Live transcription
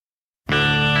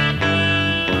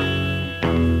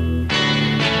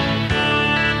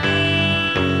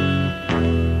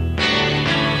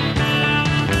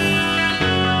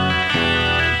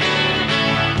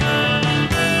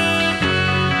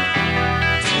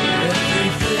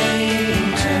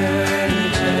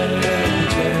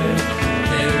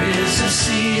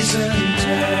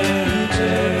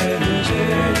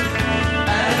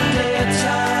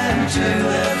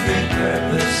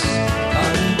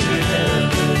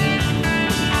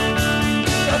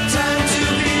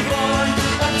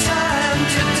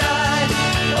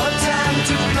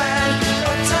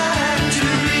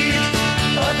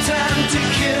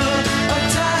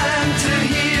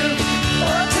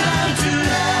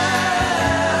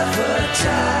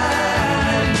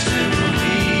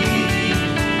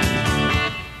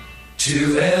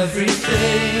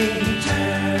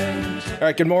All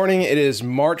right, good morning. It is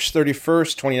March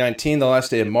 31st, 2019, the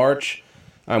last day of March.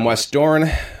 I'm Wes Dorn.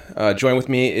 Join with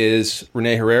me is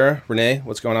Renee Herrera. Renee,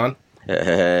 what's going on?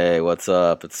 Hey, what's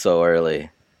up? It's so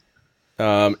early.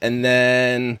 And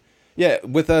then,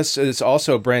 with us is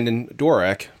also Brandon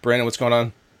Dworak. Brandon, what's going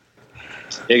on?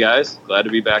 Hey, guys. Glad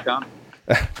to be back on.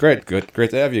 Great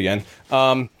to have you again.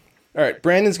 All right,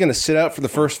 Brandon's going to sit out for the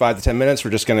first 5 to 10 minutes.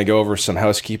 We're just going to go over some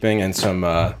housekeeping and some,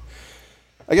 an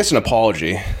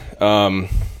apology.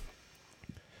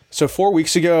 So 4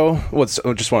 weeks ago,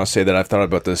 I just want to say that I've thought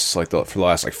about this for the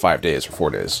last 5 days or 4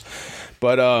 days,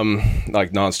 but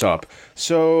nonstop.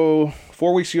 So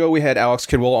 4 weeks ago, we had Alex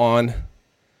Kidwell on,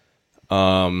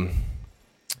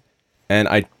 and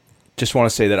I just want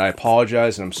to say that I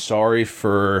apologize and I'm sorry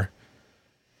for.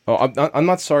 Oh, I'm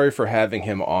not sorry for having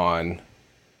him on.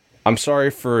 I'm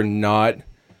sorry for not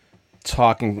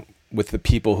talking with the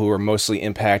people who are mostly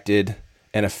impacted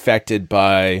and affected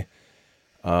by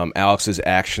Alex's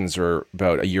actions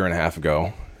about a year and a half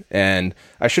ago. And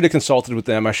I should have consulted with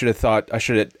them. I should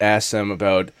have asked them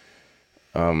about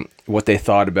what they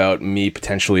thought about me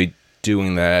potentially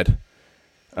doing that.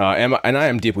 And I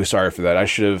am deeply sorry for that. I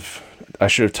should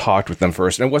have talked with them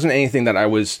first. And it wasn't anything that I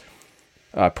was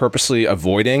purposely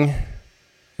avoiding.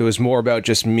 It was more about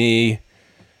just me.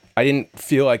 I didn't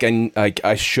feel like I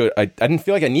didn't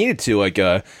feel like I needed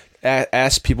to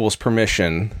ask people's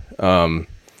permission.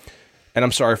 And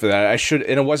I'm sorry for that. I should,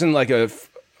 and it wasn't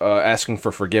asking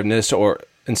for forgiveness or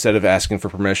instead of asking for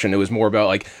permission. It was more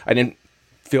about I didn't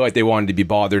feel like they wanted to be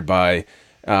bothered by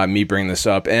me bringing this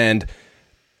up. And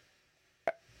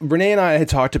Renee and I had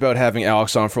talked about having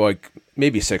Alex on for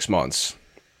maybe 6 months,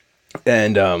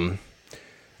 and I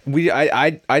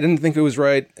didn't think it was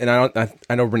right, and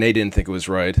I know Renee didn't think it was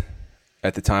right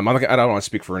at the time. I don't want to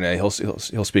speak for Renee. He'll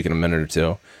speak in a minute or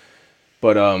two,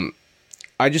 but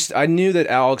I knew that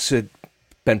Alex had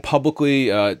been publicly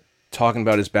talking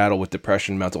about his battle with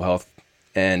depression and mental health,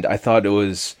 and I thought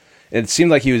it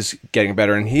seemed like he was getting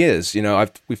better, and he is.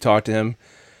 We've talked to him,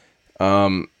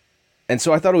 and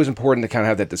so I thought it was important to kind of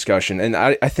have that discussion, and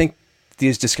I think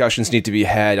these discussions need to be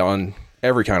had on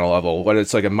every kind of level, whether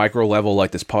it's a micro level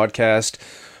like this podcast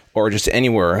or just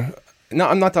anywhere. No,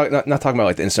 I'm not talking about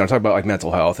the incident. I'm talking about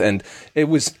mental health, and I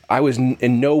was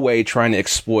in no way trying to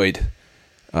exploit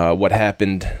what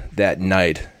happened that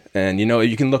night. And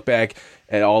you can look back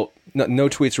at all. No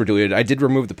tweets were deleted. I did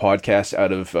remove the podcast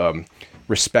out of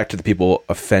respect to the people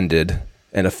offended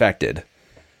and affected.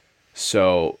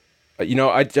 So,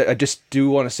 I just do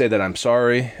want to say that I'm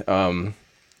sorry. And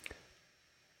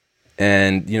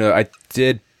I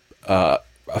did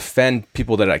offend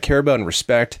people that I care about and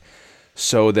respect.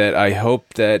 So that I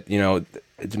hope that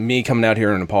me coming out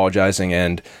here and apologizing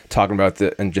and talking about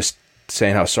and just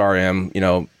saying how sorry I am.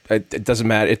 It doesn't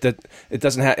matter. It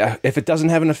doesn't have if it doesn't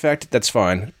have an effect, that's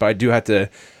fine. But I do have to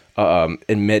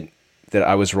admit that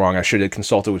I was wrong. I should have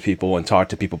consulted with people and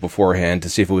talked to people beforehand to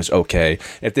see if it was okay.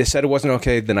 If they said it wasn't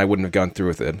okay, then I wouldn't have gone through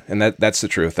with it. And that's the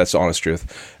truth. That's the honest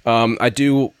truth. I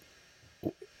do.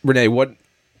 Renee, what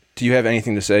do you have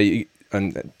anything to say?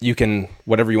 And you can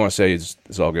whatever you want to say is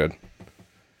all good.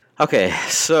 Okay,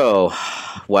 so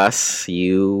Wes,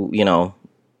 you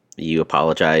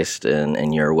apologized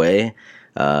in your way.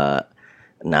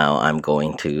 Now I'm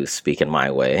going to speak in my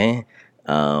way.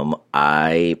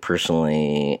 I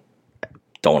personally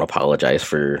don't apologize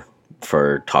for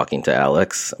talking to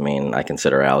Alex. I mean, I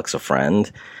consider Alex a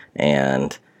friend,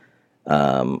 and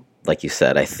like you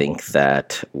said, I think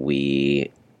that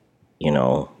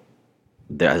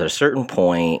there's a certain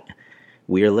point.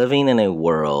 We are living in a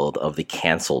world of the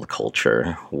canceled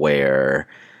culture where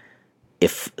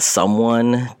if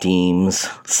someone deems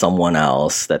someone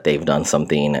else that they've done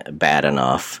something bad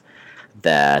enough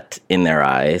that in their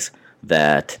eyes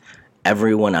that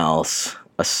everyone else,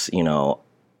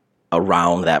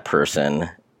 around that person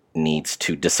needs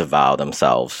to disavow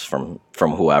themselves from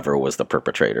whoever was the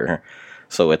perpetrator.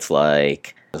 So it's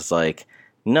like,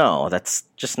 no, that's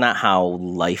just not how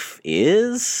life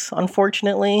is,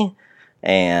 unfortunately.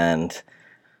 And,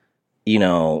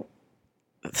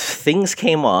 things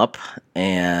came up,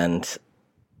 and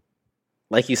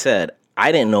like you said,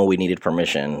 I didn't know we needed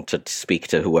permission to speak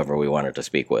to whoever we wanted to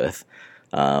speak with,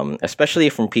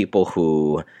 especially from people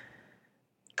who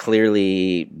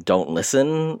clearly don't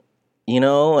listen,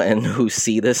 and who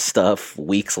see this stuff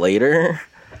weeks later.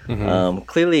 Mm-hmm.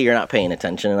 Clearly you're not paying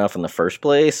attention enough in the first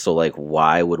place, so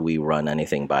why would we run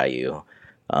anything by you?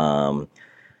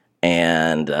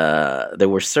 And there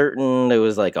was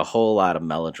a whole lot of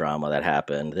melodrama that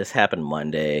happened. This happened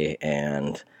Monday,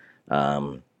 and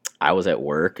I was at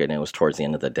work and it was towards the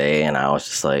end of the day, and I was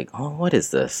just like, oh, what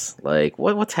is this? Like,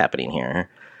 what's happening here?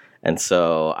 And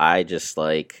so I just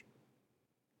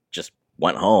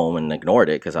went home and ignored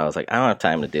it because I was like, I don't have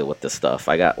time to deal with this stuff.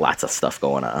 I got lots of stuff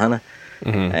going on.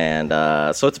 Mm-hmm.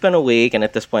 And so it's been a week, and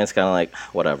at this point it's kind of like,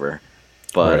 whatever.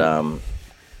 But right.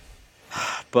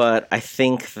 But I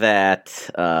think that,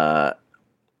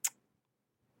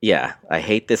 yeah, I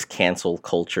hate this cancel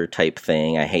culture type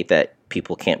thing. I hate that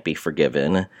people can't be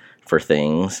forgiven for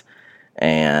things.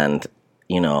 And,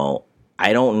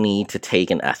 I don't need to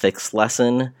take an ethics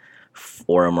lesson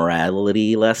or a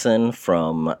morality lesson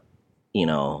from,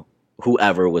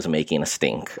 whoever was making a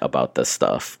stink about this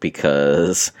stuff,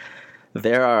 because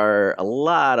there are a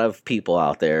lot of people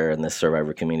out there in this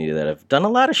Survivor community that have done a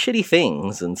lot of shitty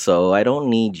things. And so I don't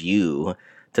need you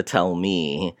to tell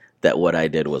me that what I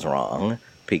did was wrong,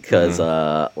 because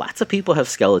lots of people have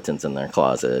skeletons in their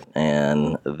closet,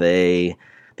 and the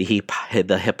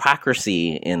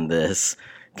hypocrisy in this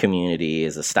community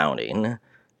is astounding.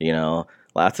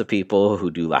 Lots of people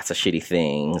who do lots of shitty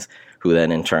things, who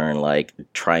then in turn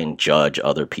try and judge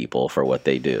other people for what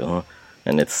they do,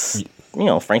 and it's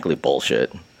frankly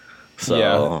bullshit. So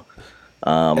yeah.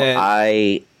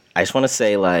 I just want to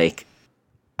say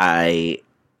I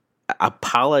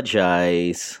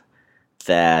apologize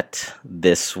that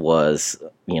this was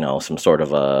some sort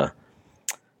of a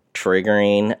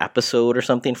triggering episode or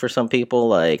something for some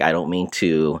people. I don't mean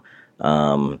to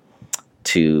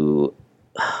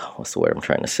what's the word I'm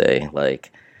trying to say?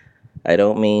 I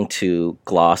don't mean to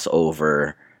gloss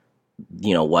over,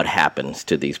 what happens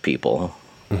to these people,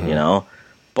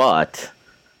 but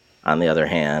on the other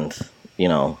hand,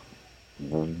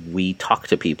 we talk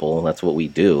to people. That's what we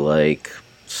do.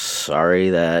 Sorry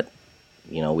that,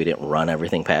 we didn't run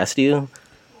everything past you,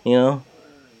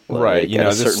 right. At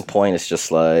a certain point, it's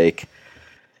just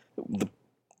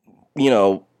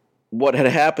what had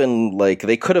happened,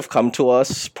 they could have come to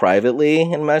us privately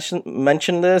and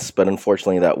mentioned this, but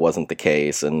unfortunately that wasn't the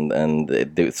case. And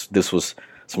this was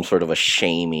some sort of a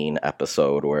shaming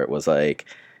episode where it was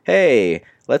hey,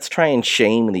 let's try and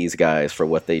shame these guys for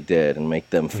what they did and make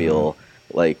them feel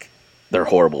like they're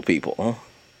horrible people.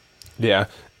 Yeah.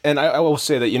 And I will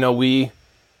say that,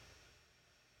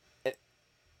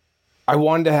 I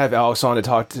wanted to have Alex on to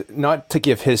talk not to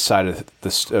give his side of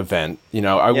this event.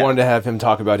 I wanted to have him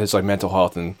talk about his mental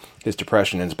health and his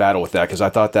depression and his battle with that, because I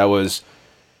thought that was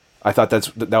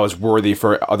worthy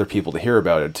for other people to hear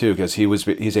about it too, because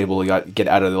he's able to get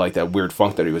out of that weird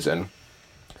funk that he was in.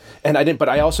 And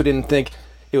I also didn't think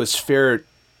it was fair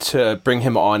to bring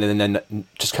him on and then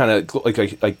just kind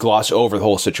of gloss over the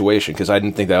whole situation, because I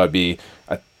didn't think that would be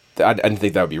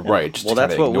right. Just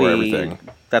that's what everything.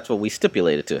 That's what we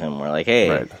stipulated to him. We're like, hey,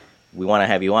 right, we want to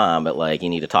have you on, but you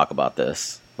need to talk about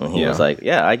this. And he was like,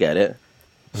 yeah, I get it.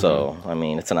 Mm-hmm. So,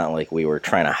 it's not like we were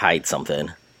trying to hide something.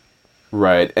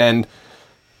 Right. And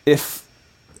if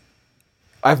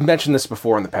I've mentioned this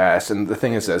before in the past, and the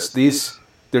thing is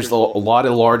there's a lot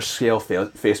of large scale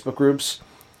Facebook groups.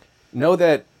 Know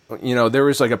that, there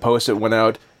was a post that went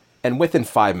out, and within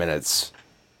 5 minutes,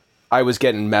 I was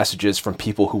getting messages from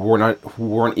people who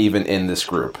weren't even in this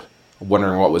group,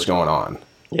 wondering what was going on.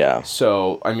 Yeah.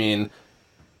 So, so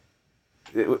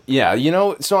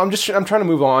I'm trying to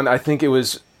move on. I think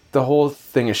the whole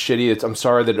thing is shitty. I'm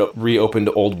sorry that it reopened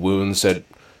old wounds that,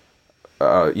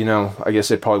 I guess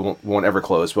it probably won't ever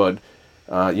close, but,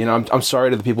 I'm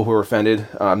sorry to the people who were offended.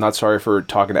 I'm not sorry for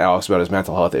talking to Alex about his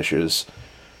mental health issues.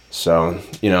 So,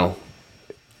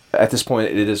 at this point,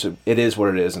 it is what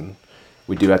it is, and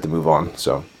we do have to move on.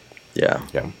 So, yeah.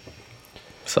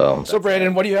 So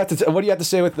Brandon, what do you have to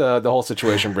say with the whole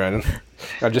situation, Brandon?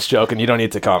 I'm just joking. You don't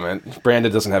need to comment. Brandon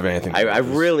doesn't have anything. I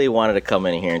really wanted to come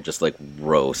in here and just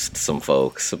roast some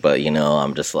folks, but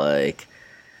I'm just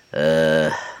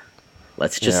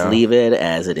let's just leave it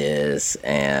as it is,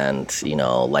 and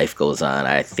life goes on.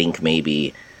 I think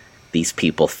maybe these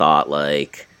people thought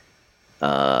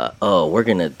oh, we're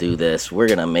gonna do this. We're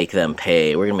gonna make them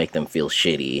pay. We're gonna make them feel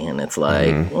shitty, and it's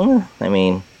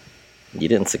you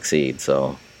didn't succeed,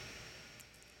 so.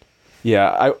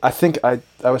 Yeah, I think I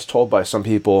was told by some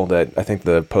people that I think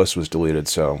the post was deleted,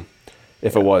 so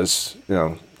if it was,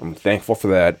 I'm thankful for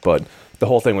that, but the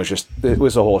whole thing was it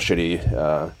was a whole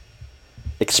shitty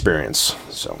experience,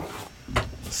 so.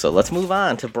 So let's move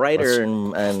on to brighter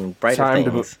and brighter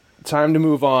things. Time to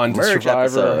move on to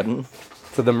Survivor, episode.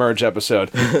 To the merge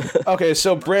episode. Okay,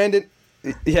 so Brandon,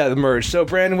 the merge. So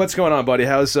Brandon, what's going on, buddy?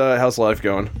 How's life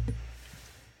going?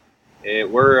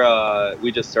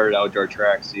 We just started outdoor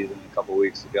track season a couple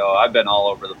weeks ago. I've been all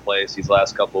over the place these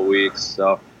last couple of weeks,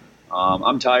 so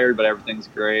I'm tired, but everything's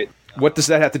great. What does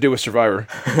that have to do with Survivor?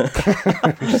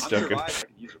 Just joking.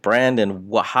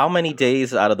 Brandon, how many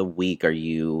days out of the week are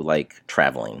you like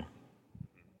traveling?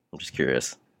 I'm just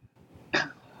curious.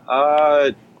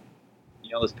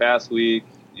 This past week,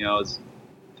 it's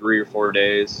 3 or 4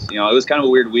 days. It was kind of a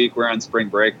weird week. We're on spring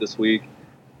break this week,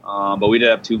 but we did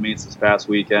have 2 meets this past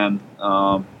weekend.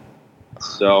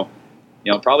 So,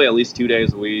 probably at least 2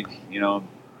 days a week.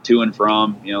 To and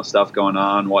from, stuff going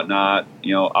on, whatnot.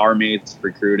 Our meets,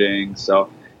 recruiting.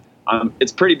 So,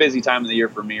 it's pretty busy time of the year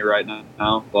for me right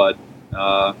now. But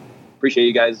appreciate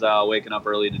you guys waking up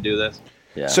early to do this.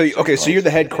 Yeah. So you're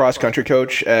the head cross country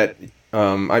coach at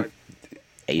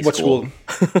what school?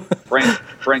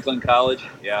 Franklin College.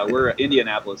 Yeah, we're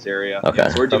Indianapolis area. Okay.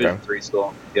 So we're Division III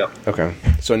school. Yep. Okay.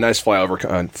 So a nice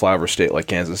flyover state like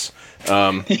Kansas.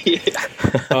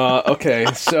 Okay.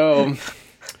 So,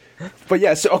 but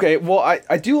yeah. So okay. Well,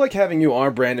 I do like having you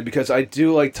on, Brandon, because I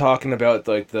do like talking about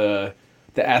like the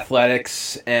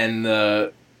athletics and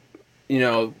the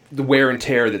wear and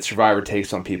tear that Survivor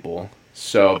takes on people.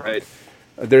 So. Right.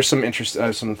 There's some interest,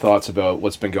 some thoughts about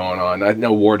what's been going on. I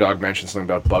know War Dog mentioned something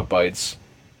about bug bites,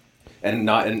 and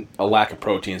a lack of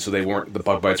protein, so the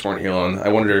bug bites weren't healing. I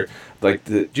wonder,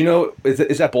 do you know,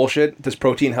 is that bullshit? Does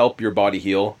protein help your body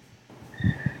heal?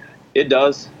 It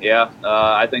does, yeah.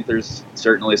 I think there's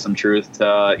certainly some truth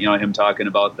to him talking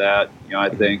about that. I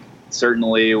think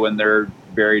certainly when they're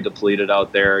very depleted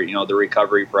out there, the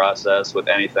recovery process with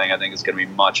anything, I think is going to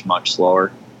be much, much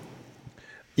slower.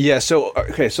 Yeah, so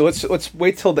let's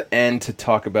wait till the end to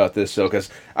talk about this, because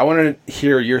I want to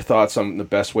hear your thoughts on the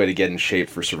best way to get in shape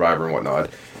for Survivor and whatnot.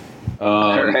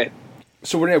 All right.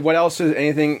 So what else is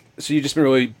anything? So you've just been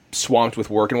really swamped with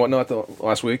work and whatnot the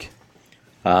last week?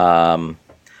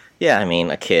 Yeah, I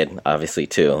mean a kid obviously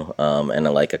too, and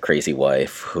a crazy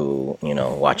wife who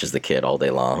watches the kid all day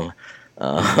long.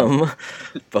 But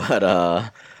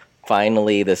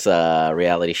finally, this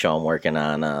reality show I'm working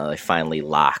on, I finally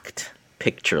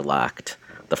picture locked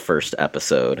the first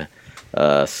episode,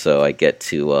 so I get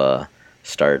to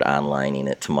start onlining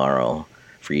it tomorrow.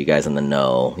 For you guys in the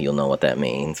know, you'll know what that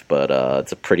means, but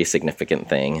it's a pretty significant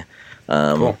thing.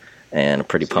 Cool. And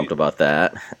pretty pumped about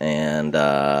that. And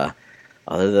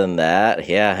other than that,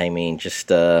 yeah, I mean, just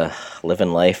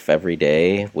living life every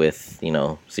day with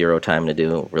zero time to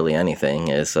do really anything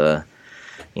is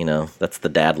that's the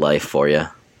dad life for you.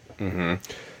 Mm-hmm.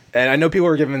 And I know people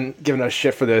are giving us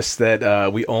shit for this,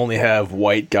 that we only have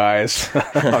white guys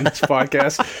on this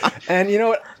podcast. And you know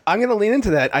what? I'm going to lean into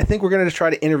that. I think we're going to try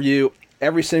to interview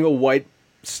every single white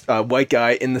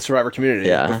guy in the Survivor community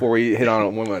before we hit on a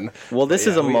woman. Well, this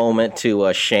is a moment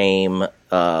to shame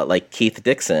Keith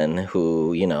Dixon,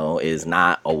 who, is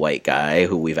not a white guy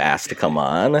who we've asked to come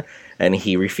on, and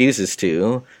he refuses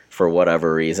to for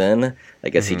whatever reason. I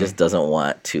guess he just doesn't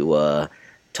want to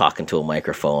talk into a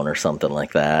microphone or something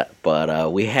like that.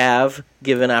 But we have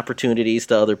given opportunities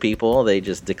to other people. They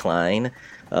just decline.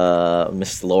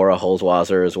 Miss Laura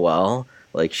Holzwasser as well.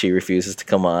 She refuses to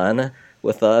come on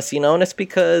with us, and it's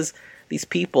because these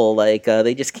people, they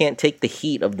just can't take the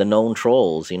heat of the known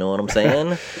trolls, you know what I'm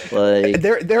saying?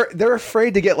 They're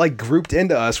afraid to get, grouped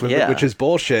into us, which is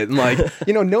bullshit.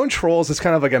 And, known trolls is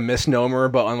kind of like a misnomer,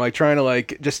 but I'm, trying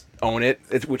to, just own it,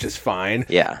 which is fine.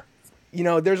 Yeah.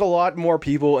 There's a lot more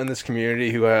people in this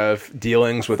community who have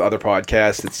dealings with other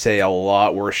podcasts that say a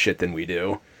lot worse shit than we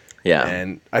do. Yeah.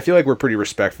 And I feel like we're pretty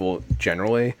respectful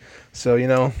generally. So,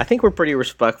 I think we're pretty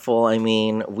respectful. I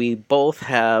mean, we both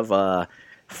have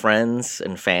friends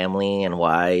and family and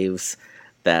wives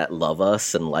that love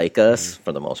us and like us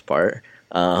for the most part.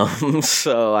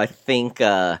 So I think,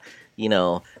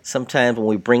 sometimes when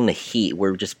we bring the heat,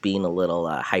 we're just being a little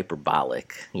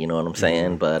hyperbolic. You know what I'm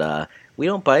saying? But we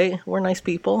don't bite. We're nice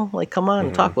people. Come on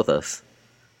and talk with us.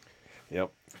 Yep.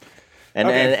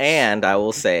 And I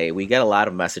will say, we get a lot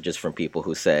of messages from people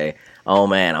who say, "Oh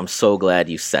man, I'm so glad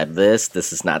you said this.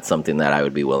 This is not something that I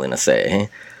would be willing to say."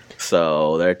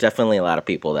 So there are definitely a lot of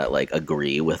people that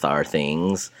agree with our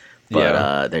things,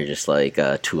 but they're just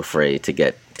too afraid to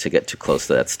get too close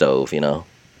to that stove.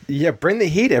 Yeah, bring the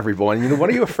heat, everyone. What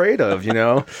are you afraid of?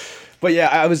 But yeah,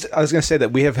 I was gonna say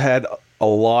that we have had a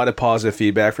lot of positive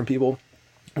feedback from people,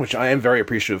 which I am very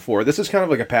appreciative for. This is kind of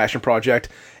like a passion project,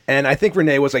 and I think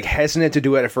Renee was hesitant to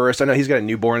do it at first. I know he's got a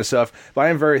newborn and stuff, but I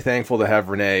am very thankful to have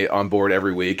Renee on board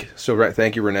every week. So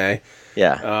thank you, Renee.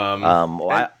 Yeah.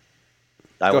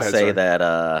 I will say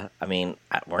that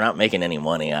we're not making any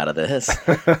money out of this.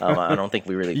 I don't think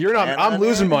we really. You're not. I'm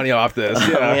losing money off this.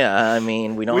 Yeah. Yeah. I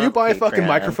mean, we don't. Will you buy a fucking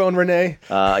microphone, Renee?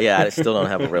 Yeah. I still don't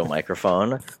have a real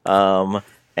microphone.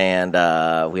 And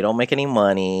we don't make any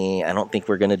money. I don't think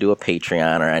we're going to do a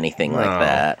Patreon or anything like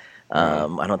that.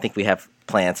 I don't think we have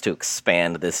plans to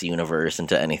expand this universe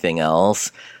into anything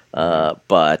else,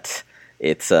 but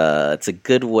it's a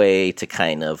good way to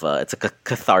kind of it's a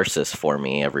catharsis for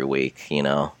me every week, you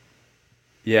know.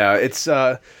 Yeah, it's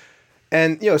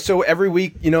and so every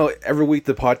week the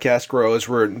podcast grows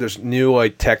where there's new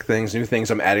like tech things, new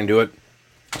things I'm adding to it.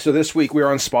 So this week we're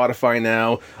on Spotify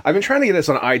now. I've been trying to get us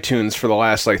on iTunes for the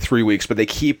last like 3 weeks, but they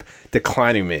keep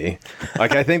declining me.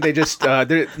 Like I think they just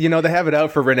they have it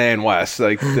out for Renee and Wes.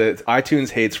 Like the iTunes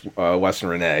hates Wes and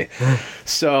Renee.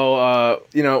 So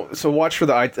so watch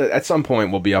for at some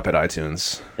point we'll be up at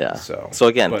iTunes. Yeah. So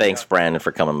again, thanks Brandon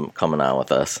for coming on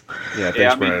with us. Yeah,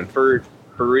 thanks Brandon. For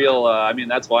real,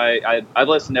 that's why I've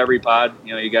listened to every pod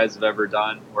you guys have ever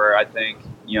done. Where I think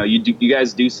you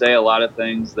guys do say a lot of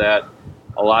things that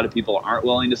a lot of people aren't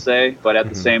willing to say, but at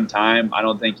the same time, I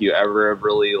don't think you ever have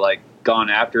really like gone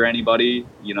after anybody.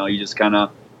 You just kind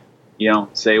of,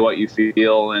 say what you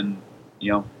feel, and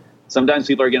sometimes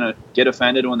people are gonna get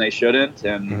offended when they shouldn't,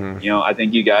 and I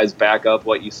think you guys back up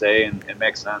what you say, and it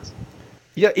makes sense.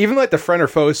 Yeah, even like the friend or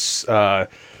foes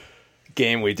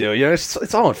game we do,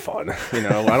 it's all in fun. I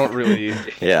don't really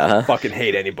fucking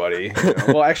hate anybody.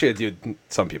 Well, actually, I do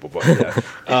some people, but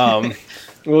yeah.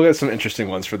 We'll get some interesting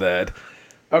ones for that.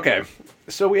 Okay,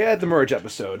 so we had the merge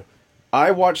episode.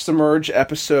 I watched the merge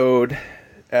episode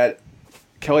at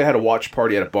Kelly had a watch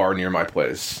party at a bar near my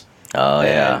place. Oh,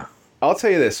 yeah. I'll tell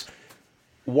you this.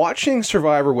 Watching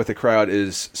Survivor with a crowd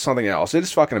is something else. It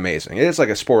is fucking amazing. It is like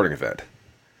a sporting event.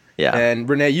 Yeah. And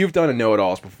Renee, you've done a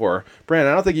know-it-alls before.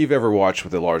 Brandon, I don't think you've ever watched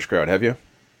with a large crowd, have you?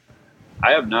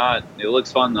 I have not. It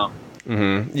looks fun, though.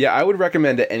 Mm-hmm. Yeah, I would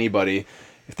recommend to anybody,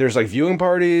 if there's like viewing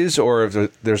parties or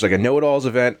if there's like a know-it-alls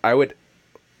event, I would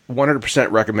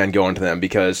 100% recommend going to them,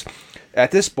 because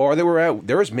at this bar that we're at,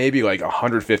 there was maybe like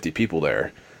 150 people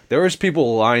there. There was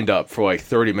people lined up for like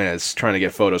 30 minutes trying to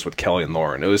get photos with Kelly and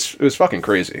Lauren. It was fucking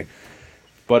crazy.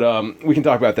 But we can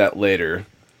talk about that later.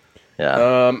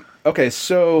 Yeah. Okay,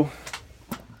 so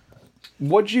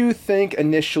what'd you think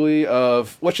initially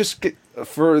of, let's just get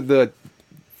for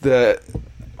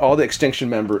all the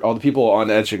Extinction all the people on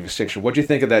Edge of Extinction, what'd you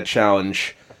think of that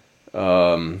challenge,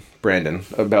 Brandon,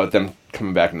 about them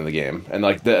coming back into the game and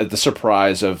like the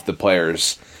surprise of the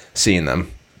players seeing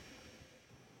them?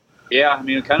 Yeah,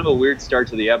 kind of a weird start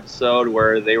to the episode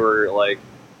where they were like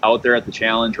out there at the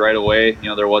challenge right away.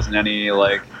 There wasn't any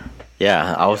like.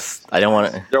 Yeah, I don't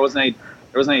want to. There wasn't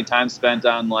any time spent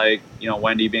on like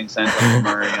Wendy being sent home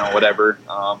or whatever.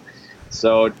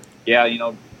 So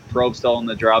yeah, Probe's telling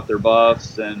them to drop their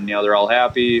buffs, and they're all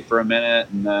happy for a minute,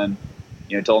 and then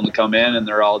told them to come in, and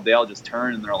they all just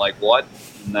turn and they're like, what?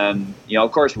 And then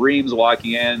of course Reem's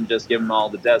walking in, just giving them all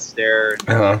the death stare,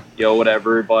 and,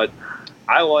 whatever. But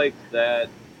I like that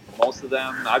most of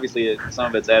them, obviously some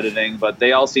of it's editing, but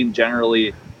they all seem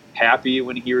generally happy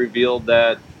when he revealed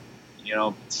that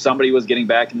somebody was getting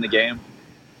back in the game.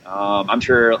 I'm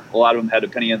sure a lot of them had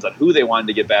opinions on who they wanted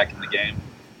to get back in the game.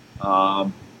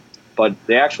 But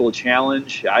the actual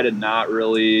challenge, I didn't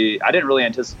really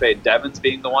anticipate Devins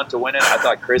being the one to win it. I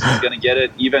thought Chris was going to get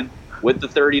it, even with the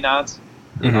 30 knots.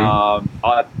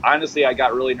 Honestly, I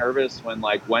got really nervous when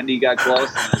like Wendy got close,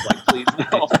 and I was like, please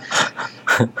no.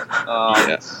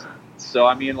 So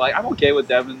I'm okay with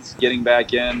Devins getting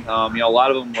back in. A lot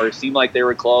of them seemed like they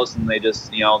were close, and they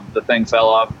just the thing fell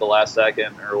off at the last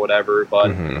second or whatever.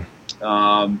 But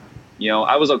I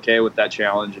was okay with that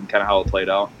challenge and kind of how it played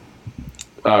out.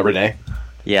 Renee?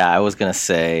 Yeah, I was going to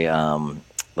say,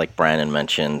 like Brandon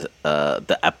mentioned,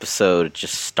 the episode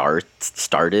just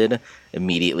started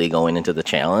immediately going into the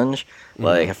challenge.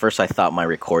 Like, at first I thought my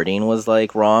recording was,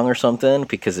 like, wrong or something,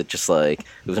 because it just, like,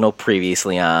 there was no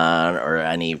previously on or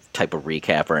any type of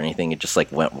recap or anything. It just,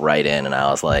 like, went right in, and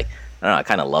I was like, I don't know, I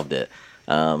kind of loved it.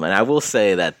 And I will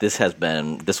say that this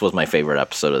was my favorite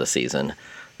episode of the season.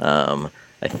 I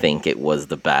think it was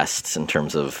the best in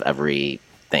terms of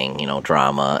everything,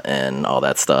 drama and all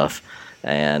that stuff.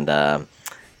 And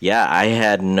I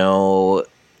had no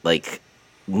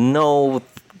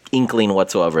inkling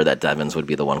whatsoever that Devins would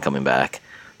be the one coming back.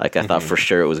 Like, I thought for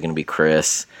sure it was going to be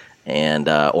Chris and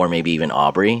or maybe even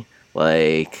Aubrey.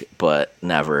 But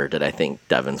never did I think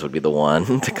Devins would be the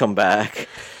one to come back.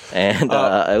 And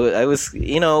it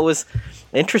was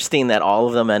interesting that all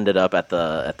of them ended up at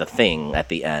the thing at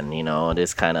the end. It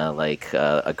is kind of like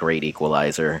a great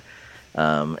equalizer.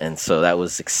 And so that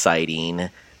was exciting.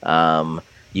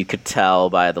 You could tell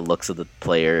by the looks of the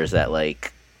players that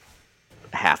like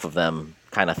half of them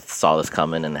kind of saw this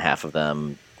coming, and half of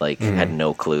them had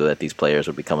no clue that these players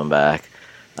would be coming back.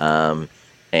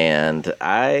 And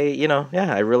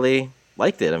I really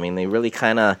liked it. I mean, they really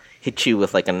kind of hit you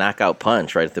with like a knockout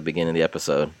punch right at the beginning of the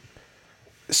episode.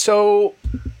 So,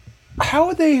 how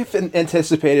would they have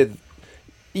anticipated?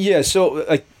 Yeah, so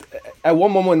like at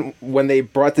one moment when they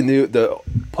brought the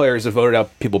players that voted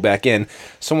out people back in,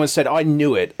 someone said, "Oh, I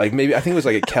knew it." Like maybe I think it was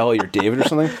like a Kelly or David or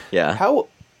something. Yeah. How?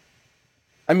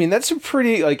 I mean, that's a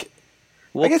pretty like.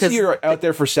 Well, I guess you're out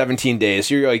there for 17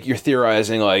 days. You're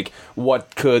theorizing like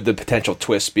what could the potential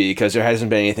twist be because there hasn't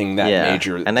been anything that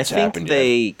major. And I think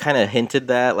they kind of hinted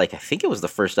that. Like I think it was the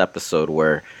first episode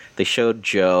where they showed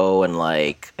Joe and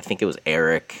like I think it was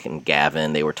Eric and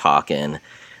Gavin. They were talking. It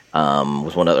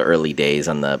was one of the early days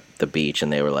on the beach,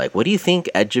 and they were like, "What do you think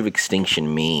Edge of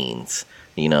Extinction means?"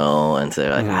 You know, and so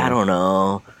they're like, "I don't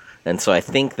know." And so I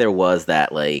think there was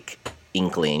that like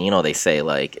inkling. You know, they say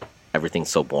like. Everything's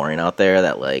so boring out there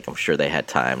that like I'm sure they had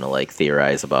time to like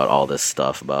theorize about all this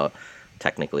stuff about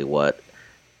technically what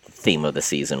the theme of the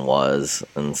season was,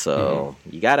 and so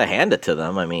you gotta hand it to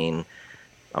them. I mean,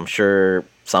 I'm sure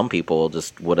some people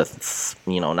just would have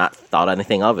not thought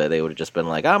anything of it. They would have just been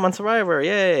like, I'm on Survivor,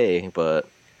 yay! But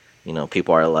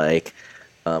people are like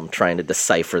trying to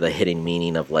decipher the hidden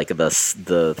meaning of like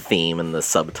the theme and the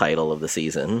subtitle of the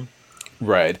season.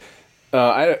 Right.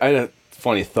 I had a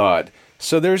funny thought.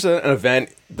 So there's an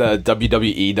event the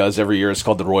WWE does every year. It's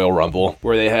called the Royal Rumble,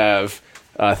 where they have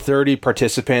 30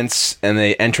 participants, and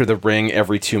they enter the ring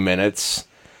every 2 minutes.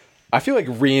 I feel like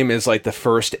Reem is like the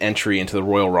first entry into the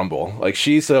Royal Rumble. Like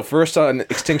she's the first on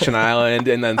Extinction Island,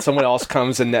 and then someone else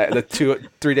comes in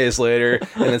 3 days later,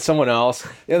 and then someone else.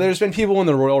 There's been people in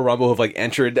the Royal Rumble who've like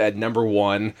entered at number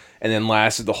 1 and then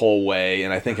lasted the whole way,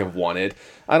 and I think have won it.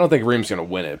 I don't think Reem's going to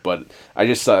win it, but I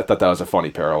just thought that was a funny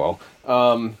parallel.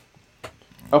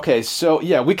 Okay, so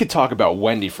yeah, we could talk about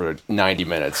Wendy for 90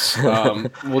 minutes.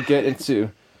 We'll get into...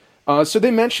 so they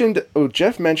mentioned...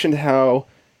 Jeff mentioned how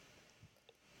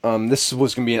this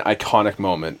was going to be an iconic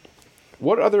moment.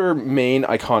 What other main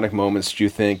iconic moments do you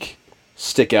think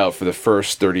stick out for the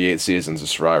first 38 seasons of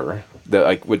Survivor that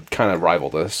like would kind of rival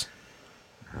this?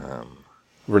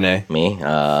 Renee? Me?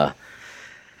 I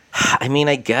mean,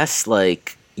 I guess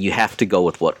like you have to go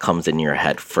with what comes in your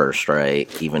head first, right?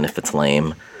 Even if it's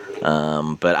lame.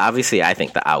 But obviously I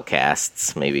think the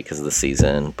Outcasts, maybe because of the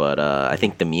season, but I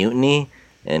think the mutiny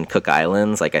in Cook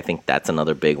Islands, like I think that's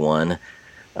another big one.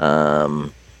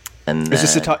 And is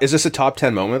this a top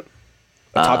 10 moment?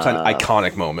 A top 10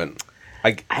 iconic moment?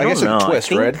 I guess know. A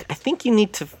twist, right? I think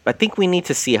we need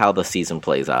to see how the season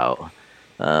plays out.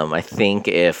 I think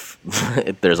if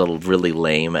there's a really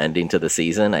lame ending to the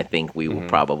season, I think we will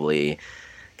probably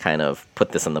kind of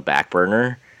put this on the back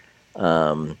burner.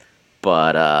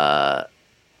 But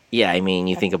yeah, I mean,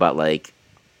 you think about like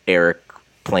Eric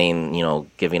playing,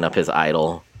 giving up his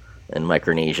idol in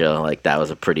Micronesia, like that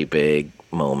was a pretty big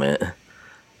moment.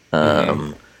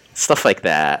 Stuff like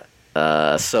that.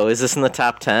 So is this in the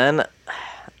top 10?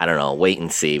 I don't know. Wait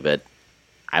and see, but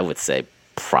I would say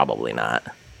probably not.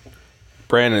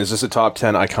 Brandon, is this a top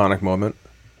 10 iconic moment?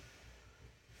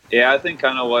 Yeah, I think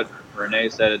kind of what Renee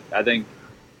said. I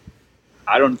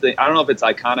don't know if it's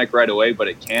iconic right away, but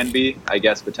it can be, I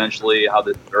guess, potentially how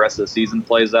the rest of the season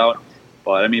plays out.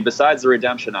 But I mean, besides the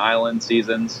Redemption Island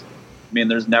seasons, I mean,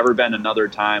 there's never been another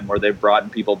time where they've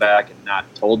brought people back and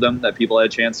not told them that people had a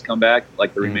chance to come back,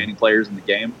 like the remaining players in the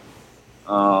game.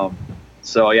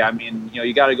 So yeah, I mean,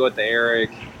 you got to go with the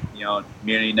Eric,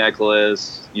 Immunity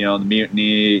Necklace, the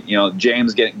Mutiny,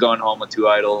 James going home with 2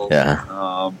 idols.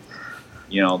 Yeah.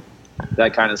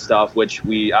 That kind of stuff, which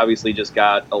we obviously just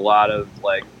got a lot of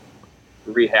like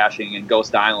rehashing in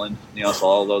Ghost Island, so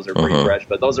all of those are pretty fresh,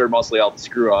 but those are mostly all the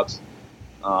screw ups.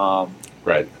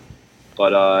 Right.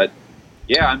 But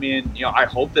yeah, I mean, I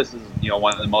hope this is,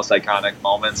 one of the most iconic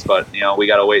moments, but we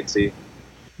got to wait and see.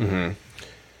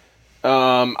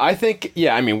 I think,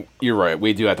 yeah, I mean, you're right.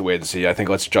 We do have to wait and see. I think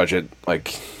let's judge it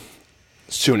like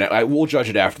soon. We'll judge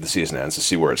it after the season ends to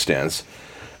see where it stands.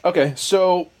 Okay,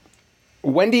 so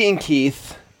Wendy and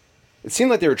Keith, it seemed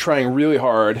like they were trying really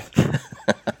hard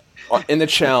in the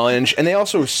challenge, and they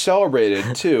also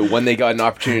celebrated, too, when they got an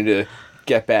opportunity to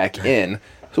get back in.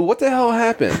 So what the hell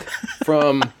happened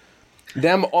from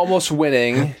them almost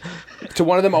winning to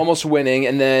one of them almost winning,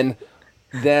 and then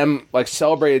them, like,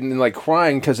 celebrating and, like,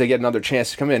 crying because they get another chance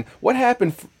to come in? What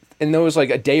happened in those, like,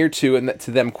 a day or two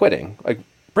to them quitting? Like,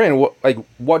 Brandon,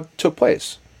 what took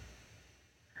place?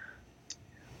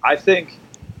 I think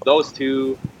those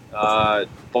two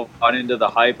bought into the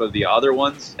hype of the other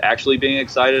ones actually being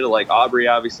excited. Like Aubrey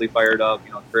obviously fired up,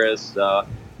 Chris,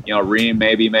 Reem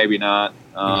maybe not.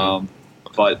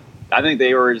 But I think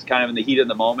they were just kind of in the heat of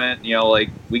the moment. You know, like,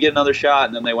 we get another shot,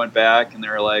 and then they went back, and they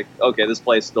were like, okay, this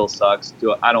place still sucks.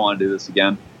 I don't want to do this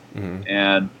again. Mm-hmm.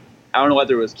 And I don't know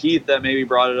whether it was Keith that maybe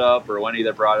brought it up or Wendy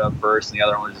that brought it up first, and the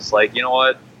other one was just like, you know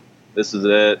what, this is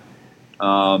it.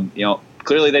 You know,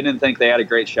 clearly they didn't think they had a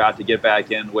great shot to get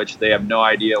back in, which they have no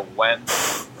idea when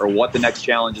or what the next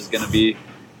challenge is going to be.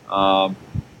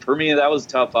 For me, that was a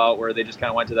tough out where they just kind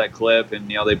of went to that clip, and,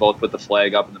 you know, they both put the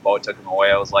flag up and the boat took them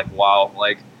away. I was like, wow,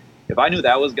 like, if I knew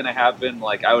that was going to happen,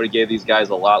 like, I would have gave these guys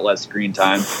a lot less screen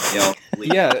time, you know.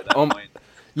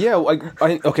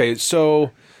 Okay,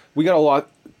 so we got a lot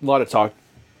of talk.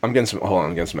 I'm getting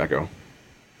some echo.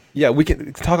 Yeah, we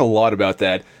can talk a lot about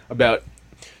that.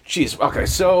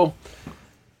 So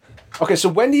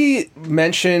Wendy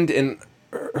mentioned in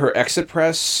her exit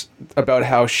press about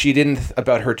how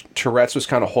about her Tourette's was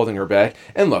kind of holding her back.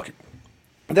 And look,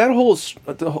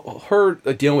 her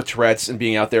dealing with Tourette's and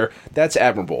being out there, that's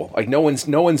admirable. Like, no one's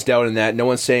doubting that. No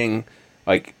one's saying,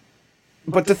 like,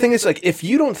 but the thing is, like, if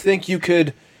you don't think you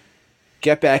could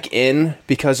get back in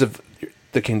because of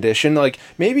the condition, like,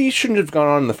 maybe you shouldn't have gone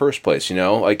on in the first place, you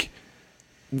know? Like,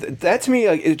 that to me,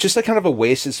 like, it's just like kind of a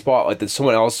wasted spot, like, that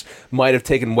someone else might have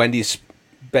taken Wendy's,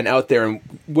 been out there and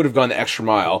would have gone the extra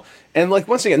mile. And, like,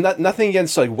 once again, nothing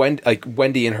against, like,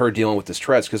 Wendy and her dealing with this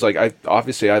Tourette's, because, like, I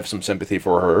have some sympathy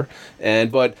for her.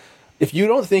 But if you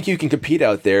don't think you can compete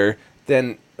out there,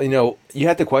 then, you know, you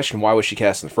have to question why was she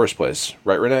cast in the first place,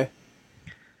 right, Renee?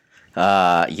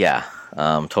 Yeah,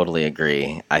 totally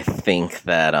agree. I think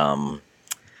that,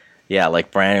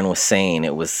 like Brandon was saying,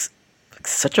 it was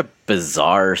such a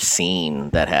bizarre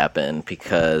scene that happened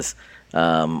because,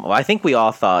 I think we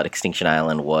all thought Extinction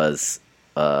Island was,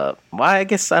 I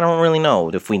guess I don't really know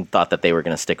if we thought that they were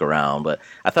going to stick around, but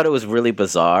I thought it was really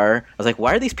bizarre. I was like,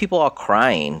 why are these people all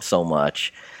crying so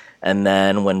much? And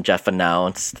then when Jeff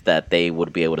announced that they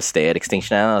would be able to stay at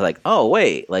Extinction Island, I was like, oh,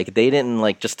 wait, like, they didn't,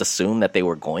 like, just assume that they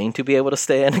were going to be able to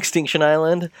stay at Extinction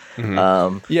Island?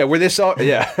 Mm-hmm. Where they saw,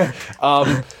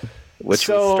 which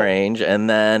was strange. And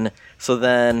then,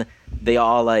 then they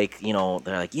all, like, you know,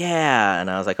 they're like, yeah, and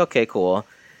I was like, okay, cool.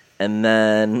 And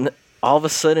then all of a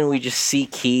sudden we just see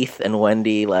Keith and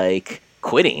Wendy, like,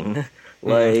 quitting.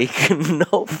 Like,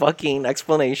 no fucking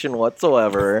explanation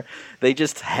whatsoever. They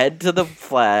just head to the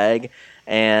flag,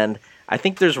 and I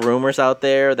think there's rumors out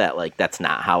there that, like, that's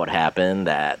not how it happened,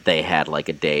 that they had, like,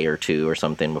 a day or two or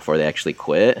something before they actually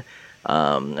quit.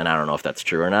 And I don't know if that's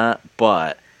true or not,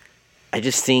 but I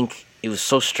just think it was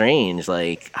so strange,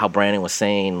 like, how Brandon was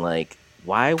saying, like,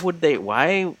 why were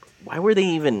they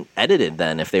even edited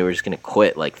then if they were just going to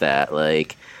quit like that?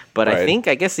 Like, but right.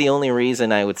 I guess the only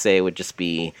reason I would say would just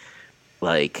be,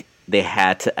 like, they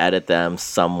had to edit them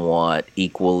somewhat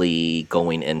equally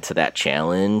going into that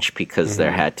challenge because we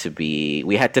had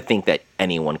to think that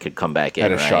anyone could come back in.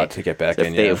 Had a shot to get back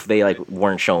in. If they like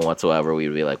weren't shown whatsoever, we'd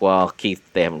be like, well, Keith,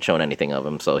 they haven't shown anything of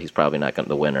him, so he's probably not going to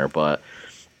the winner. But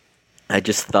I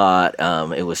just thought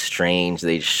it was strange.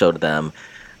 They just showed them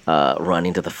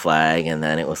running to the flag, and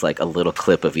then it was like a little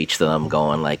clip of each of them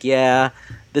going like, yeah,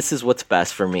 this is what's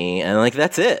best for me, and like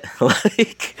that's it.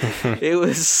 Like, it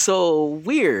was so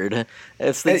weird.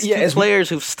 It's these two players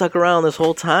who've stuck around this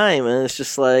whole time, and it's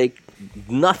just like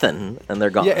nothing, and they're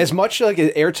gone. Yeah, as much like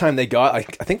airtime they got, I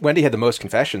think Wendy had the most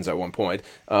confessions at one point.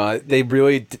 They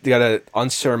really got an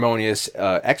unceremonious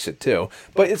exit too.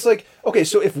 But it's like, okay,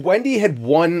 so if Wendy had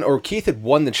won or Keith had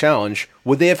won the challenge,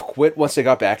 would they have quit once they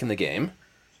got back in the game?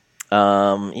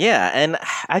 Yeah, and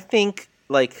I think,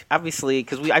 like, obviously,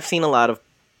 because I've seen a lot of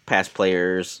past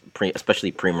players,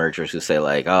 especially pre-mergers, who say,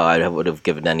 like, oh, I would have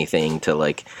given anything to,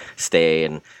 like, stay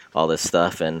and all this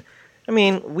stuff. And, I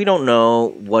mean, we don't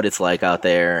know what it's like out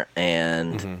there.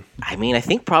 And, I mean, I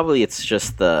think probably it's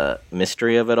just the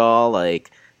mystery of it all. Like,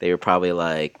 they were probably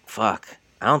like, fuck,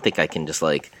 I don't think I can just,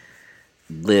 like,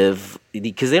 live,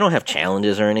 because they don't have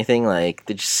challenges or anything. Like,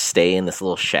 they just stay in this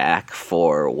little shack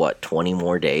for 20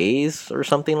 more days or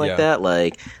something like that.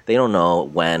 Like, they don't know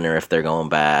when or if they're going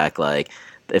back. Like,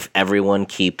 if everyone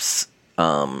keeps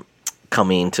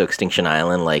coming to Extinction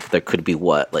Island, like, there could be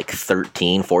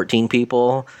 13, 14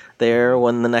 people there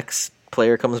when the next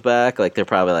player comes back. Like, they're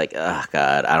probably like, oh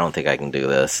god, I don't think I can do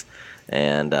this.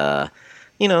 And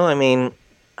you know, I mean,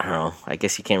 I don't know, I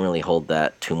guess you can't really hold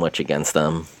that too much against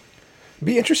them.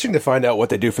 Be interesting to find out what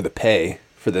they do for the pay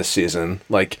for this season.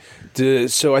 Like,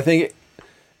 so I think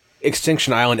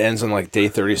Extinction Island ends on like day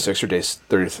 36 or day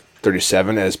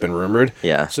 37, as been rumored.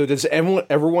 Yeah. So does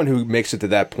everyone who makes it to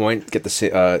that point get the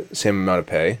same amount of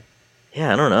pay?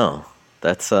 Yeah, I don't know.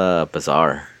 That's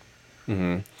bizarre.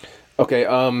 Okay.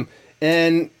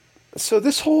 And so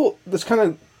this kind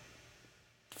of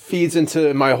feeds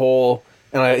into my whole,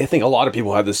 and I think a lot of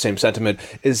people have the same sentiment,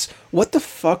 is what the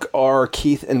fuck are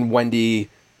Keith and Wendy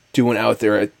doing out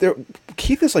there?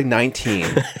 Keith is like 19.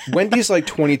 Wendy's like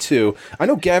 22. I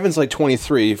know Gavin's like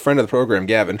 23, friend of the program,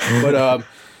 Gavin. But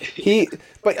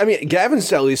I mean,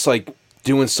 Gavin's at least like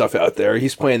doing stuff out there.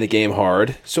 He's playing the game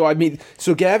hard. So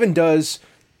Gavin does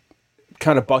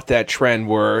kind of buck that trend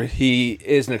where he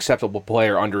is an acceptable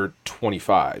player under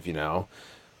 25, you know?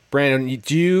 Brandon,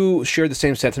 do you share the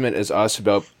same sentiment as us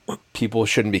about people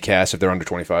shouldn't be cast if they're under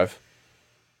 25?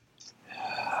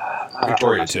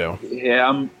 Victoria, too.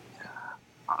 Yeah,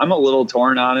 I'm a little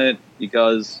torn on it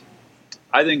because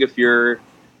I think if you're,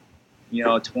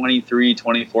 23,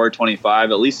 24,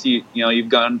 25, at least you've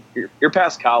gone, you're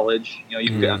past college,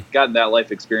 you've gotten that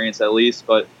life experience at least,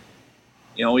 but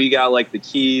we got like the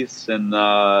Keiths and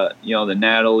the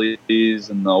Natalies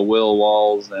and the Will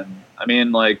Walls, and I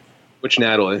mean, like, which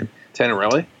Natalie?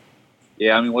 Tannerelli?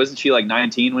 Yeah, I mean, wasn't she like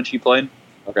 19 when she played?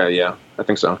 Okay, yeah, I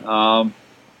think so.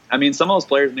 I mean, some of those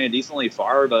players made it decently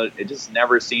far, but it just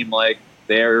never seemed like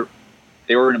they were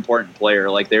an important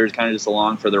player. Like, they were kind of just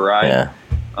along for the ride. Yeah.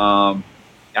 I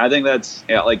think that's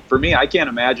like, for me, I can't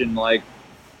imagine like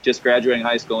just graduating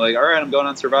high school, like, all right, I'm going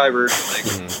on Survivor.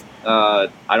 Like,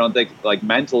 I don't think, like,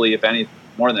 mentally,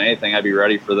 more than anything, I'd be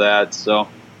ready for that. So,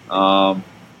 the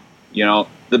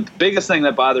biggest thing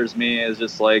that bothers me is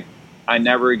just like, I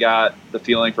never got the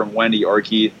feeling from Wendy or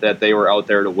Keith that they were out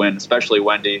there to win, especially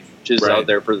Wendy, just out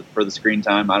there for the screen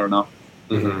time. I don't know.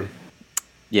 Mm-hmm.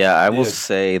 Yeah, I will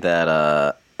say that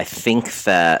I think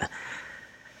that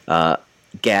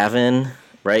Gavin,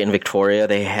 right, and Victoria,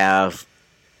 they have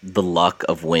the luck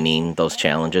of winning those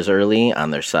challenges early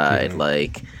on their side. Mm-hmm.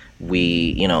 Like,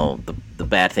 the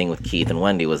bad thing with Keith and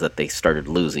Wendy was that they started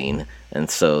losing, and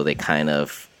so they kind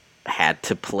of had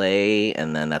to play,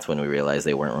 and then that's when we realized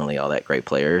they weren't really all that great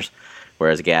players.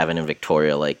 Whereas Gavin and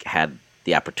Victoria, like, had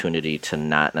the opportunity to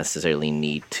not necessarily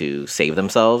need to save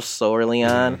themselves so early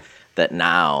on, that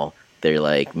now they're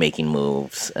like making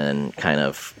moves and kind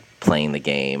of playing the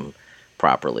game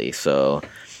properly. So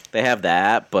they have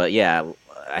that, but yeah,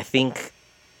 I think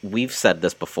we've said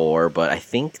this before, but I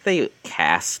think they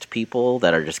cast people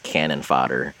that are just cannon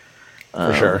fodder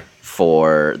for sure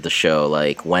for the show.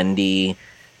 Like Wendy,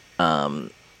 I'm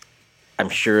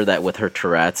sure that with her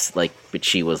Tourette's, like, but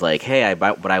she was like, "Hey,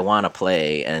 but I want to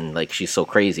play," and like she's so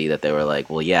crazy that they were like,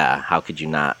 "Well, yeah, how could you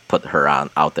not put her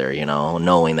out there?"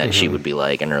 Knowing that she would be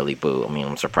like an early boot. I mean,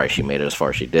 I'm surprised she made it as far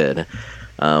as she did.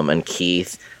 And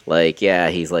Keith, like, yeah,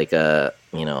 he's like a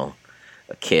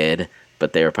kid,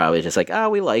 but they were probably just like,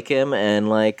 we like him, and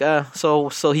like, so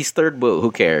he's third boot. Who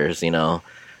cares, And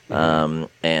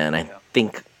I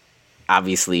think,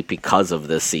 obviously, because of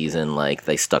this season, like,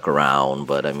 they stuck around,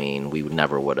 but I mean, we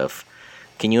never would have.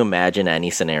 Can you imagine any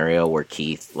scenario where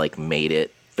Keith like made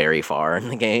it very far in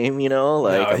the game? Like, no,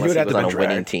 unless he was on a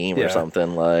winning team or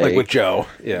something, like with Joe.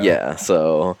 Yeah.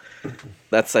 So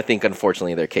that's, I think,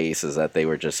 unfortunately, their case is that they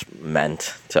were just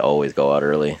meant to always go out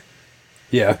early.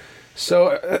 Yeah.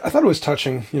 So I thought it was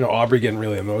touching, Aubrey getting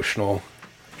really emotional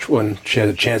when she had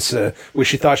a chance to, which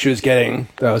she thought she was getting.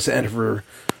 That was the end of her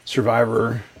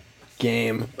Survivor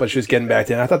game, but she was getting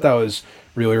back in. I thought that was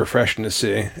really refreshing to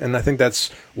see, and I think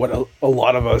that's what a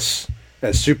lot of us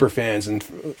as super fans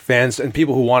and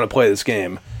people who want to play this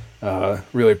game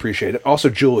really appreciate it. Also,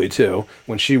 Julie too,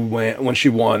 when she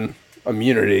won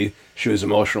immunity, she was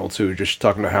emotional too, just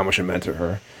talking about how much it meant to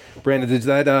her. Brandon, did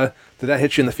that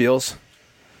hit you in the feels?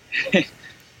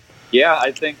 Yeah,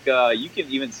 I think you can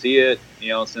even see it,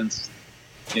 since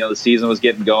the season was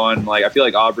getting going. Like, I feel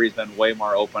like Aubrey's been way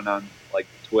more open on like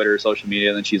Twitter, social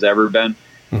media than she's ever been.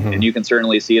 Mm-hmm. And you can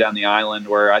certainly see it on the island,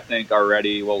 where I think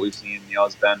already what we've seen,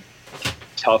 has been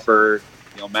tougher,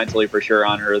 mentally for sure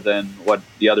on her than what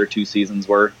the other two seasons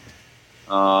were.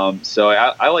 So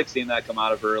I like seeing that come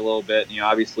out of her a little bit.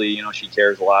 Obviously, she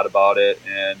cares a lot about it,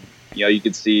 and you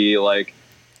could see like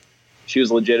she was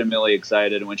legitimately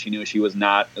excited when she knew she was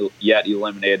not yet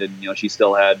eliminated, and she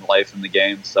still had life in the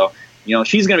game. So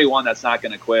she's going to be one that's not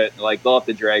going to quit. Like, they'll have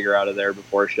to drag her out of there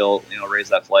before she'll raise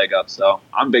that flag up. So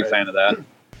I'm a big fan of that.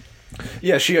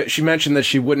 Yeah, she mentioned that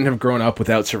she wouldn't have grown up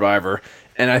without Survivor,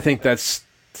 and I think that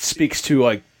speaks to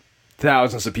like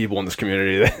thousands of people in this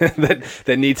community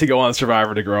that need to go on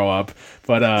Survivor to grow up.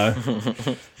 But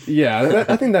yeah,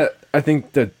 I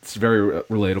think that's very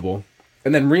relatable.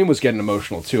 And then Reem was getting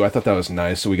emotional too. I thought that was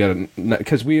nice. So we got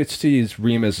because we see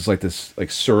Reem as like this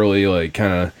like surly, like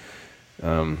kind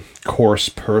of coarse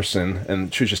person,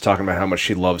 and she was just talking about how much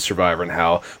she loves Survivor and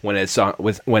how when it's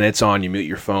on you mute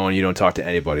your phone, you don't talk to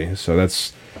anybody. So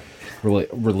that's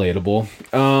relatable.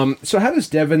 So how does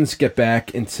Devins get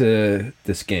back into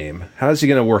this game? How is he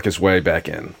going to work his way back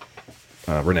in?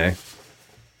 Renee?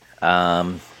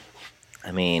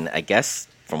 I mean, I guess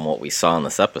from what we saw in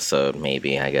this episode,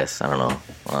 maybe, I guess, I don't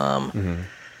know.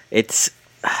 It's,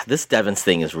 this Devins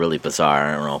thing is really bizarre.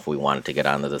 I don't know if we wanted to get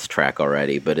onto this track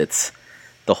already, but it's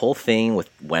the whole thing with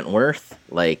Wentworth,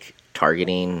 like,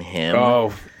 targeting him.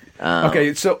 Oh,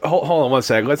 okay, so hold on one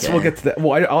second. We'll get to that.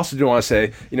 Well, I also do want to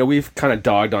say, we've kind of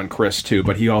dogged on Chris too,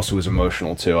 but he also was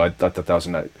emotional too. I thought that was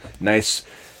a nice,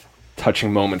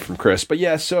 touching moment from Chris. But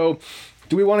yeah, so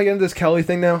do we want to get into this Kelley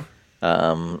thing now?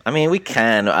 I mean, we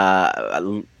can.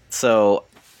 So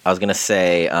I was gonna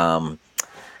say,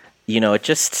 it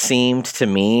just seemed to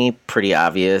me pretty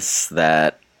obvious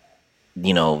that,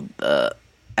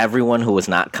 everyone who was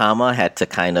not Kama had to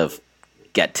kind of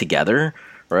get together,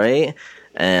 right?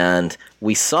 And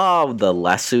we saw the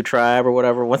Lesu tribe or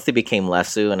whatever, once they became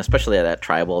Lesu, and especially at that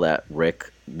tribal that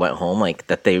Rick went home, like,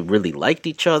 that they really liked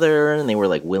each other and they were,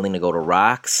 like, willing to go to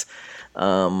rocks,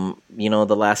 the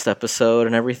last episode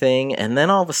and everything. And then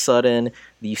all of a sudden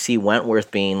you see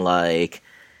Wentworth being like,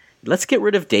 let's get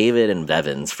rid of David and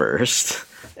Bevins first.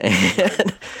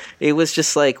 And it was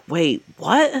just like, wait,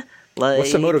 what? Like,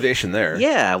 what's the motivation there?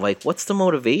 Yeah, like, what's the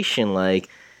motivation? Like,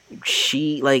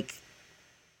 she, like,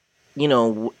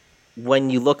 when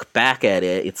you look back at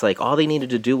it, it's like all they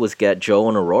needed to do was get Joe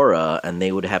and Aurora, and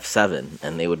they would have 7,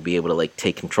 and they would be able to, like,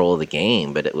 take control of the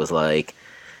game. But it was like,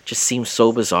 just seems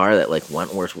so bizarre that, like,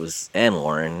 Wentworth and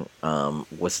Lauren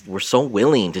were so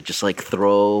willing to just, like,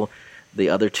 throw the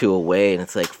other two away, and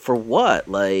it's like, for what?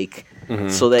 Like,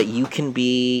 so that you can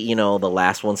be, the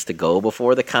last ones to go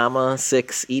before the Kama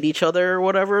 6 eat each other or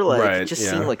whatever. Like, right, it just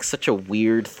seemed like such a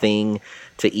weird thing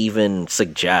to even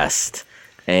suggest.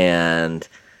 And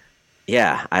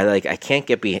yeah, I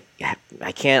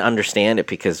can't understand it,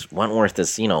 because Wentworth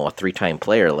is, a 3-time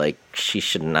player. Like, she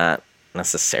should not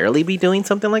necessarily be doing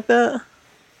something like that.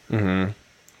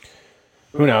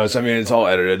 Who knows? I mean, it's all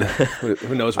edited.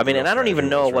 Who knows? I mean, and I don't even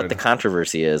know what the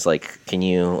controversy is. Like, can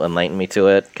you enlighten me to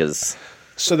it?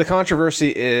 So the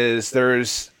controversy is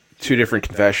there's 2 different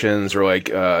confessions, or like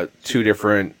 2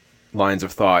 different lines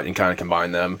of thought, and kind of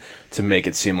combine them to make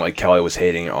it seem like Kelley was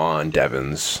hating on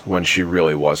Devins when she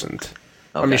really wasn't.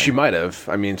 Okay. I mean, she might have.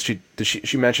 I mean, she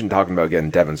mentioned talking about getting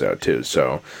Devins out too.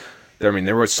 So,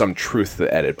 there was some truth to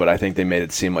the edit, but I think they made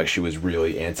it seem like she was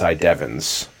really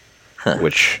anti-Devins,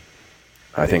 which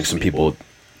I think some people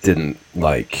didn't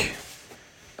like.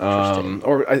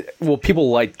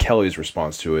 People liked Kelley's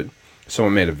response to it.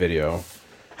 Someone made a video.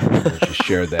 She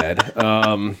shared that.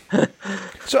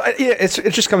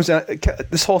 It just comes down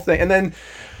this whole thing, and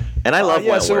I love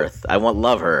Wentworth. I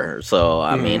love her. So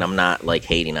I mean, I'm not, like,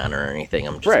 hating on her or anything.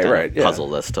 I'm just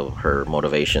puzzled as to her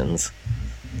motivations.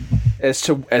 As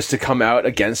to come out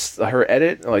against her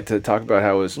edit, like, to talk about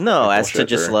how it was as to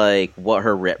just like what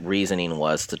her reasoning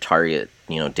was to target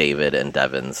David and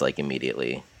Devins, like,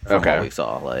 immediately from what we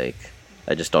saw. Like,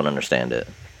 I just don't understand it.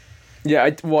 Yeah,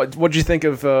 what'd you think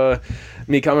of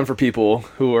me coming for people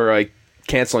who are, like,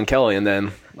 canceling Kelley and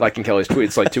then liking Kelley's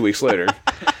tweets like 2 weeks later?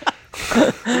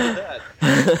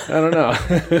 I don't know.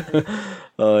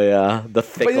 Oh yeah, the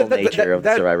fickle nature of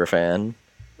the Survivor fan.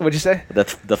 What'd you say?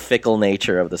 The fickle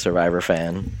nature of the Survivor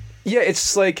fan. Yeah,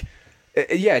 it's like,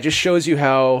 it just shows you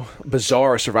how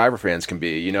bizarre Survivor fans can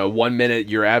be. 1 minute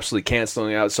you're absolutely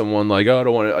canceling out someone, like, oh, I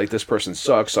don't want to, like, this person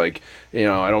sucks, like, I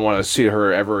don't want to see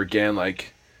her ever again,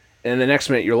 like. And the next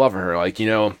minute you're loving her, like,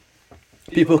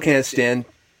 people can't stick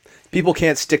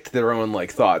to their own,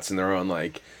 like, thoughts and their own,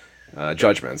 like,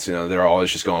 judgments. They're always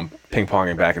just going ping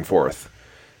ponging back and forth.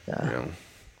 Yeah.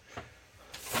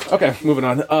 Okay, moving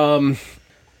on.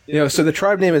 So the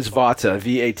tribe name is Vata,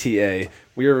 Vata.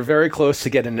 We were very close to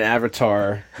getting an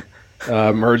Avatar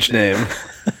merge name.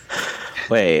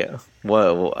 Wait,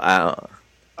 what?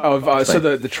 So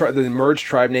the merged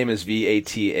tribe name is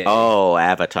Vata. Oh,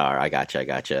 Avatar. I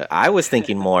gotcha. I was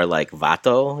thinking more like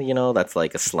Vato, that's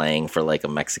like a slang for, like, a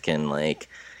Mexican, like,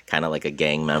 kind of like a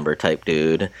gang member type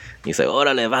dude. You say,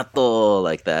 Orale, Vato,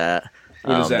 like that.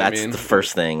 What does that mean? That's the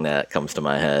first thing that comes to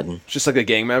my head. Just like a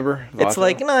gang member? Vato? It's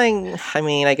like, I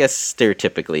mean, I guess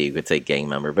stereotypically you could say gang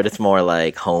member, but it's more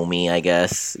like homie, I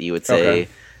guess you would say.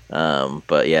 Okay.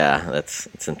 But yeah,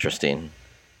 it's interesting.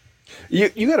 You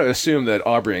got to assume that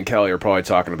Aubrey and Kelley are probably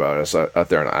talking about us out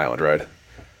there on the island, right?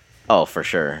 Oh, for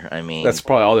sure. I mean, that's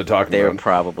probably all they're talking about. They were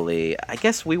probably. I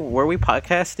guess we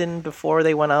podcasting before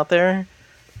they went out there.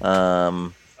 Yeah.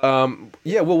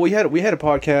 Well, we had a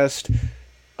podcast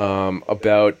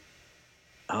about.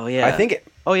 Oh yeah. I think.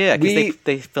 Because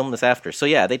they filmed this after. So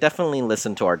yeah, they definitely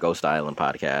listened to our Ghost Island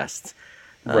podcasts.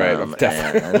 Right,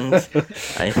 definitely. And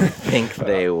I think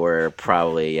they were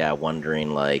probably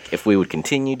wondering like if we would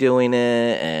continue doing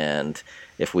it and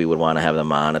if we would want to have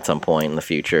them on at some point in the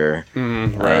future.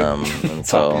 Right. And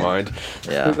so, Top of mind.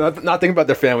 Yeah. Not thinking about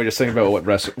their family, just thinking about what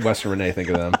Wes and Renee think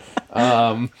of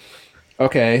them.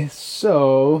 Okay,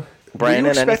 so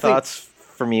Brandon, any thoughts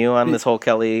from you on this whole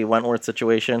Kelley Wentworth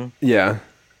situation? Yeah.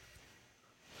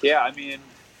 Yeah, I mean,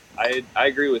 I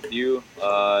agree with you.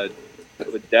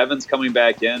 With Devon's coming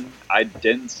back in, I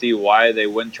didn't see why they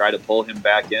wouldn't try to pull him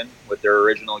back in with their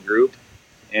original group.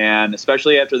 And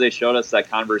especially after they showed us that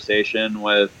conversation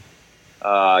with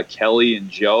Kelley and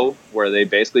Joe, where they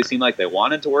basically seemed like they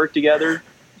wanted to work together,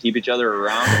 keep each other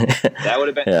around. That would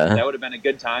have been a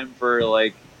good time for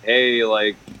like, hey,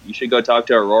 like you should go talk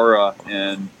to Aurora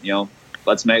and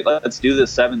let's do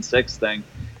this 7-6 thing,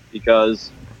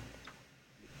 because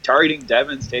targeting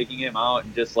Devon's taking him out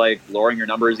and just like lowering your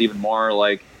numbers even more,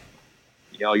 like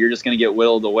you're just going to get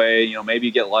whittled away. Maybe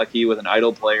you get lucky with an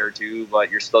idle play or two,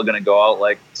 but you're still going to go out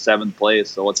like 7th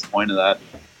place. So what's the point of that?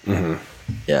 Mm-hmm.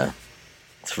 Yeah,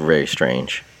 it's very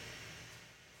strange.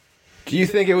 Do you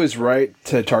think it was right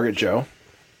to target Joe?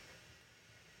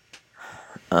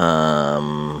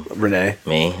 Renee?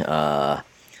 Me?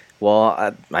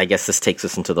 Well, I guess this takes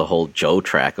us into the whole Joe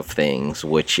track of things,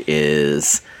 which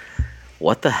is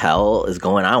what the hell is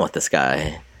going on with this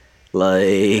guy?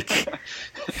 Like,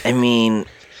 I mean,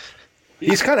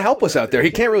 he's kind of helpless out there.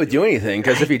 He can't really do anything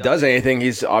because if he does anything,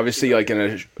 he's obviously like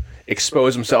going to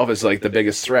expose himself as like the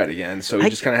biggest threat again. So he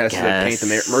just kind of has to paint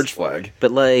the merge flag.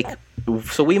 But like,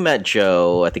 so we met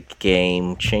Joe at the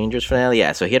Game Changers finale.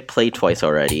 Yeah, so he had played twice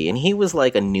already, and he was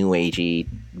like a new agey,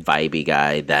 vibey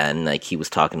guy then. Like he was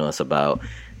talking to us about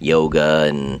yoga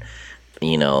and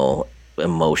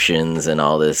emotions and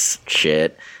all this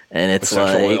shit. And it's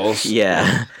like, oils.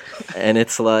 Yeah. And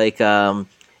it's like, I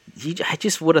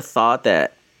just would have thought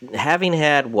that having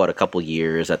had, a couple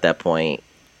years at that point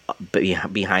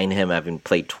behind him, having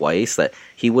played twice, that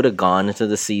he would have gone into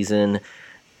the season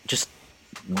just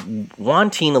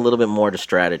wanting a little bit more to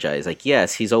strategize. Like,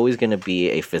 yes, he's always going to be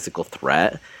a physical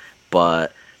threat,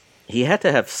 but he had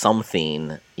to have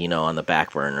something, on the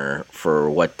back burner for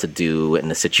what to do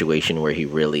in a situation where he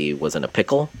really was in a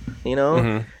pickle,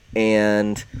 Mm-hmm.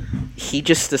 And he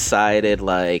just decided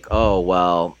like, oh,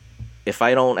 well, if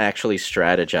I don't actually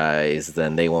strategize,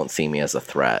 then they won't see me as a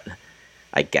threat.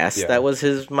 I guess that was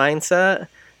his mindset,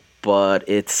 but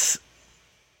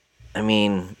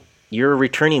you're a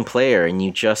returning player and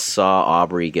you just saw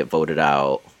Aubrey get voted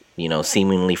out,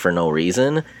 seemingly for no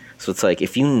reason. So it's like,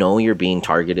 if you know you're being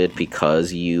targeted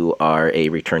because you are a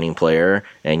returning player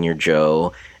and you're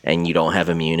Joe and you don't have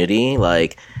immunity,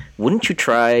 like, wouldn't you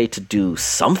try to do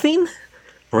something?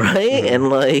 Right? Mm-hmm. And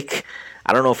like,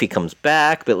 I don't know if he comes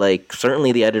back, but like,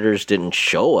 certainly the editors didn't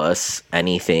show us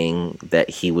anything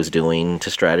that he was doing to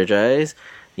strategize,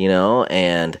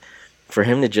 and for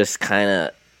him to just kind of,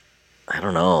 I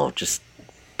don't know, just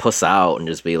puss out and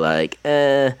just be like,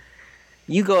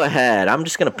 you go ahead. I'm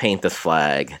just going to paint this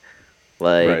flag.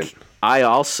 Like, right. I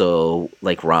also,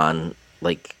 like Ron,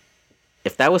 like,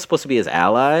 if that was supposed to be his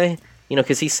ally,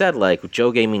 because he said, like,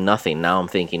 Joe gave me nothing. Now I'm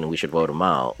thinking we should vote him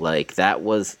out. Like, that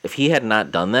was, if he had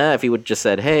not done that, if he would just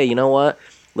said, hey, you know what?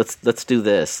 Let's do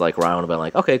this. Like, Ron would have been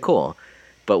like, okay, cool.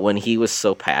 But when he was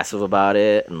so passive about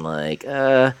it and like,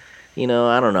 I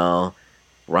don't know,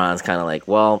 Ron's kind of like,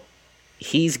 well,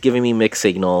 he's giving me mixed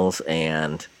signals,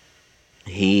 and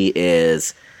he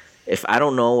is, if I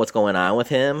don't know what's going on with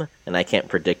him and I can't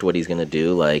predict what he's going to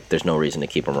do, like, there's no reason to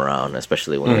keep him around,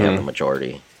 especially when we have the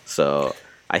majority. So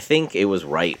I think it was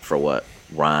right for what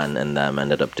Ron and them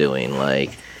ended up doing.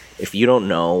 Like, if you don't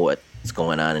know what's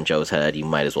going on in Joe's head, you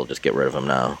might as well just get rid of him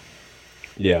now.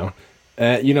 Yeah.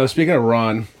 Speaking of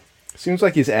Ron, it seems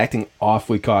like he's acting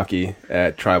awfully cocky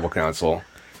at Tribal Council.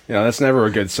 That's never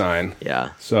a good sign. Yeah.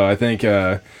 So I think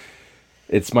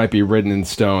it might be written in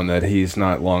stone that he's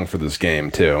not long for this game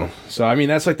too. So I mean,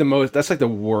 that's like the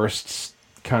worst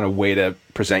kind of way to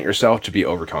present yourself, to be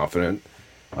overconfident.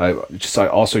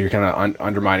 Also, you're kind of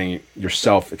undermining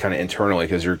yourself kind of internally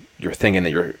because you're thinking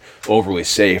that you're overly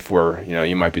safe, where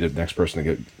you might be the next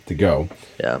person to go.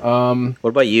 Yeah. What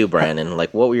about you, Brandon?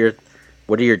 Like, what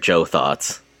are your Joe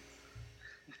thoughts?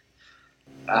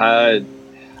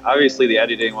 Obviously, the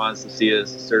editing wants to see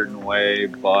us a certain way,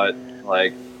 but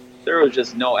like, there was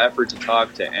just no effort to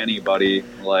talk to anybody.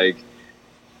 Like,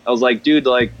 I was like, dude,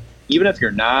 like, even if you're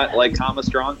not like comma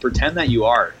strong, pretend that you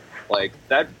are. Like,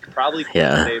 that probably could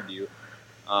have saved you.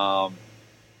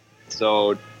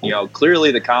 So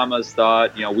clearly the commas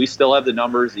thought, we still have the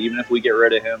numbers, even if we get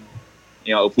rid of him.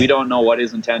 If we don't know what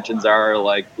his intentions are,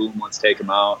 like, boom, let's take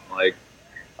him out. Like,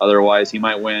 Otherwise, he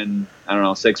might win, I don't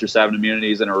know, 6 or 7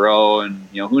 immunities in a row, and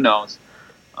who knows.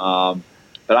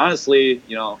 But honestly,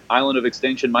 Island of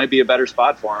Extinction might be a better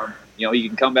spot for him. He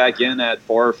can come back in at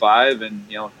 4 or 5, and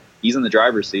he's in the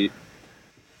driver's seat.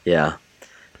 Yeah.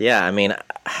 I mean,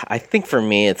 I think for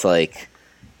me, it's like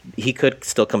he could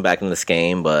still come back in this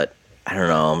game, but I don't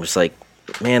know. I'm just like,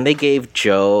 man, they gave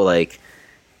Joe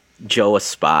a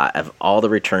spot of all the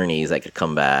returnees that could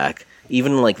come back,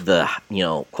 even like the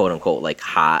quote unquote like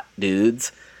hot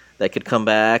dudes that could come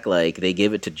back. Like they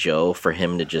give it to Joe for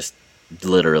him to just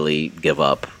literally give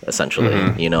up, essentially.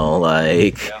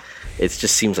 It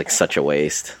just seems like such a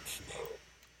waste.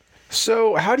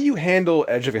 So how do you handle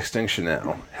Edge of Extinction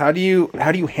now? How do you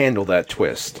handle that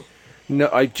twist? No,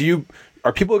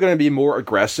 are people going to be more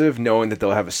aggressive knowing that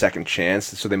they'll have a second chance,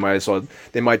 so they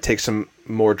might take some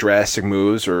more drastic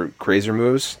moves or crazier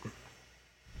moves?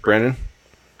 Brandon?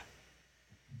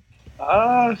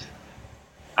 I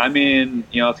mean,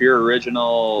 if you're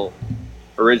original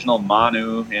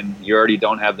Manu and you already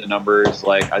don't have the numbers,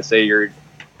 like I say,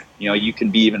 you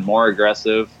can be even more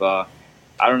aggressive.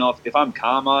 I don't know if I'm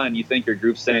Kama and you think your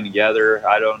group's staying together,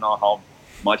 I don't know how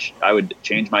much I would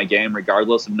change my game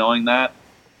regardless of knowing that.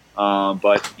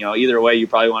 But either way, you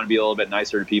probably want to be a little bit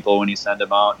nicer to people when you send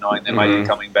them out, knowing they might be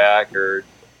coming back, or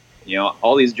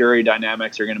all these jury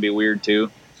dynamics are going to be weird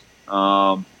too.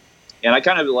 And I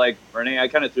kind of like Renee. I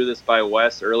kind of threw this by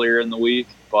Wes earlier in the week,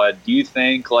 but do you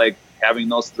think like having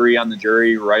those 3 on the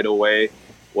jury right away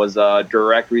was a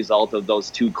direct result of those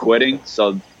 2 quitting?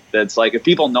 So that's like if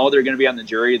people know they're going to be on the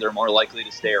jury, they're more likely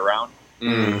to stay around.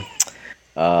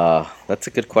 That's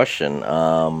a good question.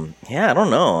 Yeah, I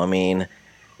don't know. I mean,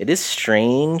 it is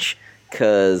strange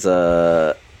because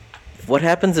what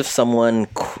happens if someone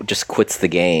just quits the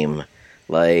game?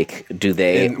 Like, do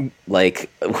they,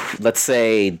 let's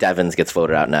say Devins gets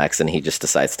voted out next and he just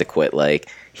decides to quit. Like,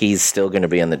 he's still going to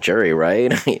be on the jury,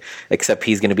 right? Except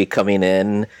he's going to be coming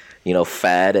in,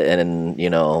 fed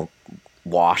and,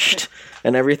 washed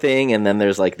and everything. And then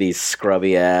there's, like, these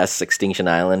scrubby-ass Extinction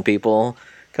Island people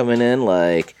coming in.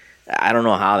 Like, I don't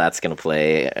know how that's going to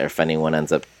play if anyone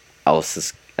ends up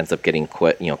getting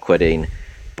quitting.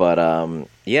 But,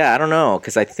 yeah, I don't know,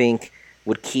 because I think...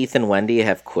 Would Keith and Wendy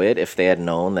have quit if they had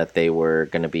known that they were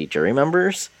going to be jury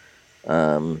members?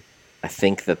 I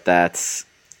think that's...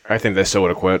 I think they still would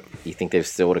have quit. You think they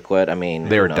still would have quit? I mean...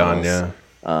 They were done, yeah.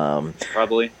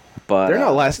 Probably. But they're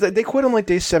not lasting... They quit on like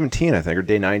day 17, I think, or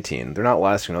day 19. They're not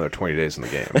lasting another 20 days in the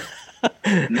game.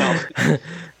 No.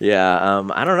 Yeah,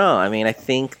 I don't know. I mean, I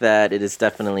think that it is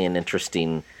definitely an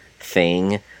interesting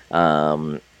thing.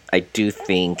 I do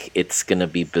think it's going to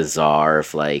be bizarre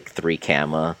if like 3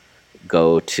 Kama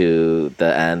go to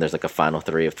the end. There's like a final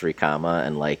 3 of 3 Kama,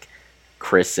 and like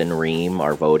Chris and Reem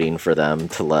are voting for them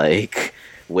to like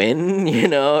win.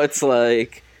 It's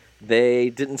like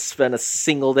they didn't spend a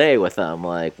single day with them.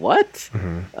 Like what?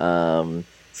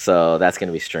 So that's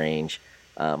gonna be strange.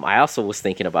 I also was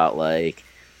thinking about like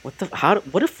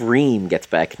what if Reem gets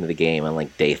back into the game on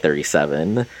like day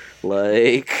 37?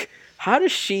 Like how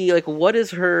does she like? What is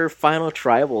her final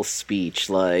tribal speech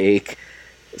like?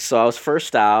 So I was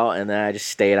first out, and then I just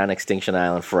stayed on Extinction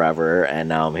Island forever, and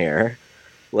now I'm here.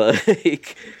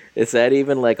 Like, is that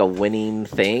even, like, a winning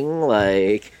thing?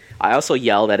 Like, I also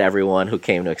yelled at everyone who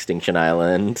came to Extinction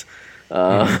Island.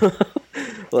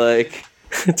 Like...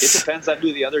 It depends on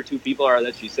who the other 2 people are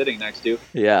that she's sitting next to.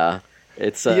 Yeah.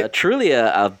 It's truly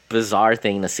a bizarre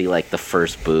thing to see, like, the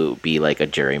first boot be, like, a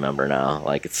jury member now.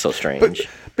 Like, it's so strange.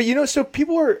 But so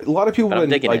a lot of people have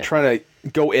been like trying to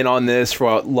go in on this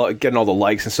for getting all the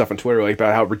likes and stuff on Twitter, like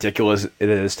about how ridiculous it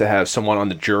is to have someone on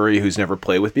the jury who's never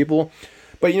played with people.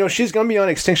 But she's going to be on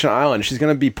Extinction Island. She's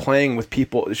going to be playing with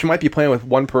people. She might be playing with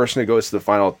one person who goes to the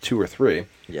final 2 or 3.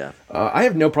 Yeah. I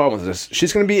have no problem with this.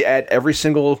 She's going to be at every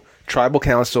single tribal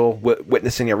council,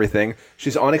 witnessing everything.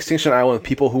 She's on Extinction Island with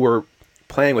people who are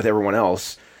playing with everyone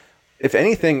else. If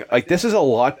anything, like this is a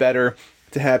lot better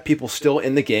to have people still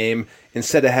in the game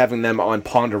instead of having them on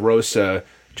Ponderosa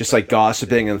just like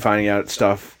gossiping and finding out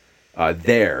stuff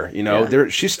there.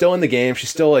 She's still in the game. She's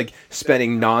still like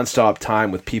spending nonstop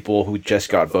time with people who just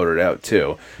got voted out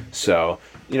too. So,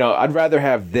 I'd rather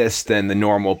have this than the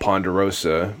normal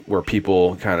Ponderosa where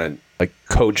people kind of like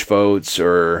coach votes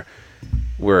or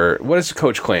what has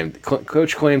Coach claimed?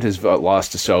 Coach claimed his loss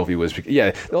to Sophie was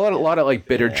a lot of like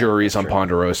bitter juries on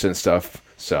Ponderosa and stuff.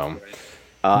 So.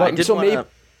 Maybe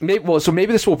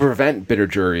this will prevent bitter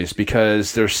juries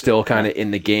because they're still kind of in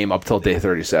the game up till day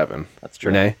 37. That's true.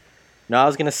 Renee? No, I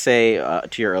was gonna say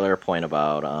to your earlier point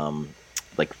about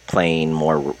like playing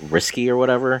more risky or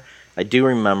whatever. I do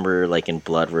remember like in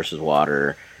Blood versus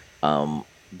Water,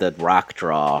 the rock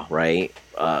draw, right?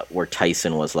 Where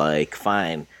Tyson was like,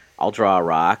 "Fine, I'll draw a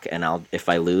rock, and if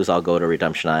I lose, I'll go to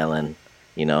Redemption Island."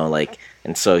 You know, like,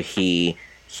 and so he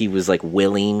was like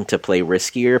willing to play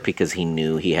riskier because he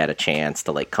knew he had a chance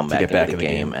to like come back into the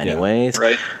game anyways.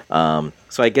 Yeah. Right.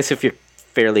 So I guess if you're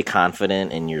fairly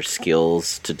confident in your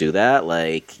skills to do that,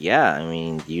 like, yeah, I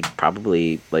mean, you'd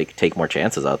probably like take more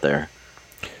chances out there.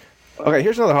 Okay,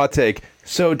 here's another hot take.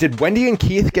 So, did Wendy and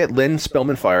Keith get Lynn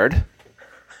Spillman fired?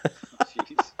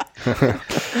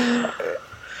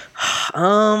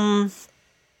 I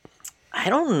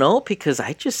don't know, because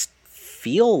I just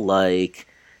feel like,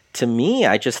 to me,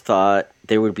 I just thought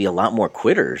there would be a lot more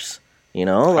quitters. You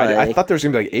know, like, I thought there was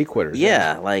gonna be like 8 quitters.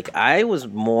 Yeah, like I was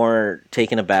more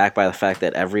taken aback by the fact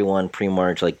that everyone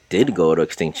pre-merge like did go to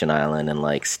Extinction Island and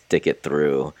like stick it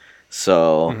through.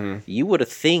 So you would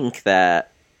think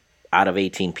that out of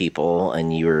 18 people,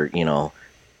 and you're, you know,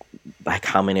 like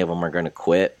how many of them are going to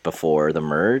quit before the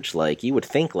merge? Like you would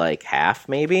think like half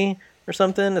maybe or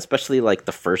something, especially like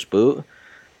the first boot.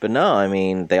 But no, I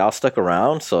mean they all stuck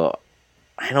around, so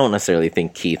I don't necessarily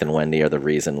think Keith and Wendy are the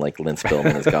reason like Lynn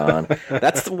Spillman is gone.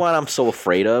 That's the one I'm so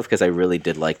afraid of, because I really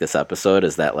did like this episode,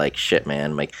 is that like, shit,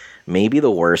 man, like maybe the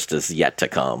worst is yet to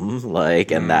come, like,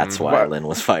 and that's why Lynn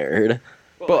was fired.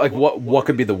 But like, what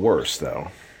could be the worst though?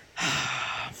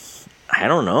 I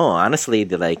don't know, honestly.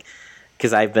 Like,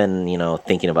 because I've been, you know,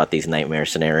 thinking about these nightmare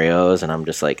scenarios, and I'm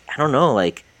just like, I don't know,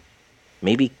 like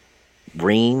maybe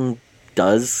Reem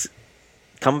does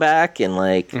come back and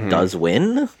like does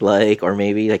win, like, or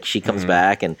maybe like she comes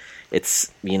back and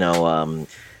it's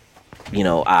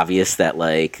obvious that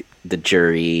like the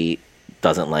jury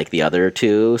doesn't like the other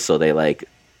two, so they like,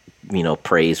 you know,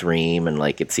 praise Reem, and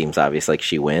like it seems obvious like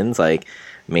she wins. Like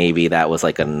maybe that was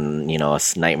like a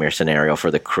nightmare scenario for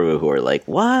the crew who are like,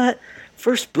 what,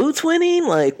 first boot's winning,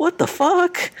 like what the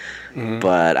fuck.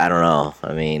 But I don't know,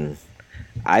 I mean,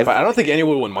 I don't think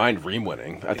anyone would mind Reem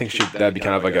winning. I think that'd be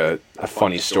kind of like a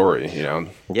funny story, you know?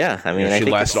 Yeah, I mean, I think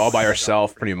she lasted all by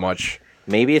herself, pretty much.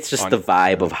 Maybe it's just the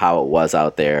vibe of how it was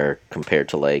out there compared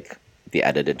to like the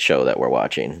edited show that we're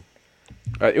watching.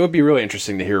 It would be really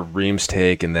interesting to hear Reem's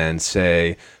take, and then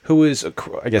say who is,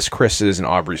 I guess, Chris's and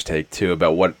Aubrey's take too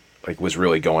about what like was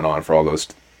really going on for all those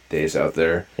days out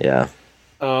there. Yeah.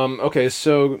 Okay,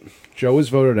 so Joe was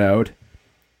voted out,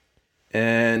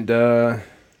 and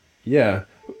yeah.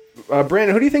 Brandon,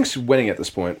 who do you think's winning at this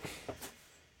point?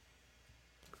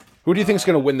 Who do you think's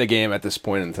going to win the game at this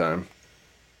point in time?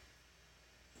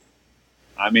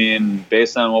 I mean,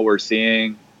 based on what we're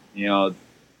seeing, you know,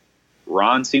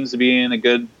 Ron seems to be in a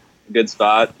good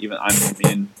spot. He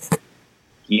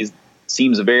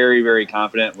seems very, very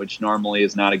confident, which normally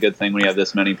is not a good thing when you have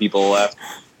this many people left.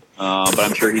 But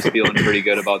I'm sure he's feeling pretty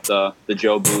good about the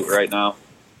Joe boot right now.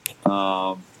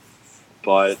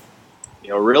 But you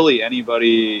know, really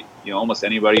anybody, you know, almost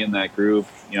anybody in that group,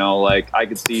 you know, like I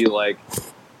could see like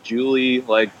Julie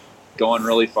like going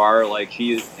really far. Like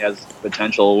she has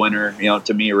potential winner, you know,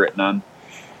 to me written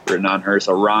on her.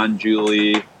 So Ron,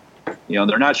 Julie, you know,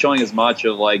 they're not showing as much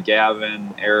of like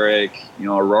Gavin, Eric, you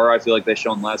know, Aurora. I feel like they've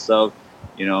shown less of,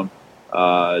 you know,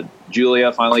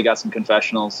 Julia finally got some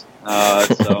confessionals.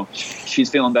 So she's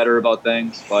feeling better about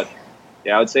things, but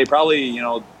yeah, I would say probably, you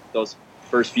know, those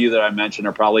first few that I mentioned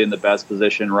are probably in the best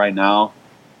position right now,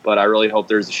 but I really hope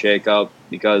there's a shakeup,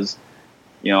 because,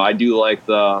 you know, I do like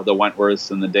the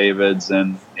Wentworths and the Davids,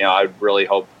 and, you know, I really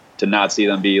hope to not see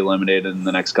them be eliminated in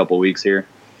the next couple of weeks here.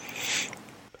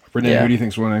 Renee, who do you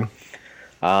think's winning?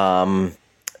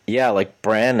 Yeah, like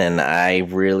Brandon, I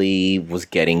really was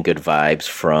getting good vibes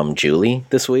from Julie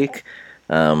this week.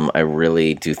 I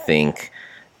really do think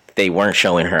they weren't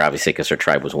showing her, obviously, because her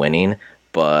tribe was winning,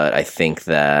 but I think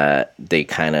that they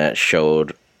kind of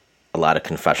showed a lot of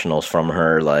confessionals from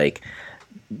her, like,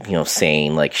 you know,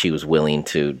 saying like she was willing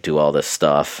to do all this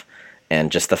stuff,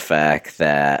 and just the fact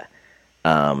that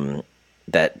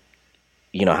that,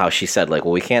 you know, how she said like,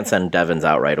 well, we can't send Devins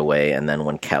out right away, and then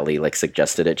when Kelly like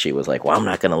suggested it, she was like, well, I'm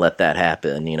not gonna let that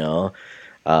happen, you know,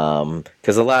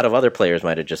 because a lot of other players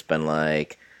might have just been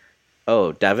like,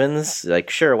 oh, Devins, like,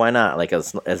 sure, why not? Like,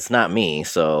 it's not me,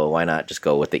 so why not just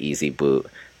go with the easy boot?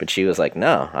 But she was like,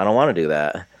 no, I don't want to do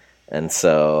that. And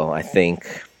so I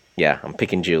think, yeah, I'm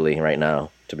picking Julie right now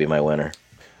to be my winner.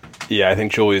 Yeah, I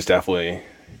think Julie is definitely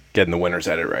getting the winner's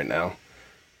edit right now.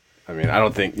 I mean, I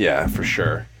don't think, yeah, for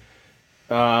sure.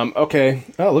 Okay.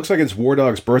 Oh, it looks like it's War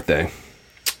Dog's birthday.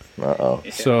 Uh-oh.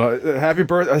 So, happy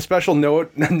birthday! A special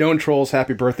note, known trolls,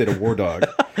 happy birthday to War Dog.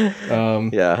 Yeah.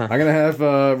 I'm gonna have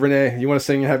Renee. You want to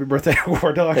sing happy birthday to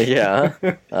War Dog? Yeah.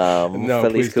 No,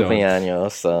 Feliz please don't.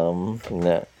 cumpleaños.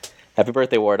 No. Happy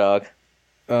birthday, War Dog.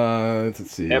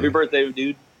 Let's see. Happy birthday,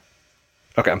 dude.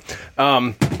 Okay.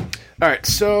 All right.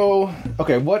 So,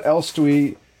 okay. What else do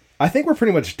we? I think we're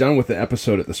pretty much done with the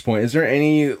episode at this point. Is there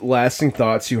any lasting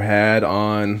thoughts you had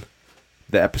on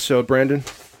the episode, Brandon?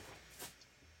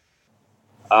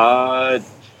 Not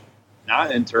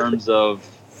in terms of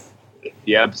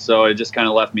the episode. It just kind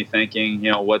of left me thinking,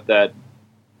 what that,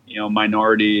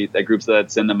 minority, that group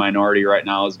that's in the minority right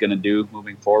now is going to do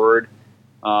moving forward.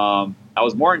 I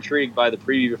was more intrigued by the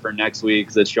preview for next week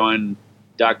because it's showing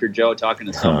Dr. Joe talking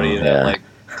to somebody that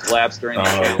collapsed during the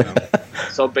show.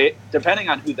 So depending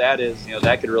on who that is,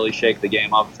 that could really shake the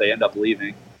game up if they end up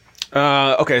leaving.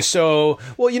 Okay, so,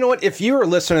 well, you know what? If you are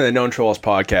listening to the Known Trolls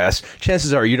podcast,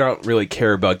 chances are you don't really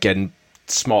care about getting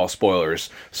small spoilers.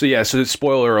 So, yeah, so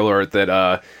spoiler alert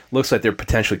that looks like there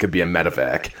potentially could be a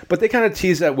medevac. But they kind of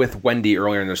teased that with Wendy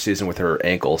earlier in the season with her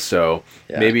ankle, so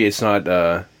maybe it's not,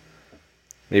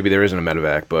 maybe there isn't a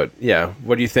medevac. But, yeah,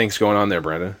 what do you think's going on there,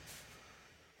 Brandon?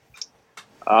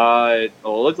 Well, it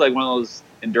looks like one of those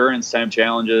endurance time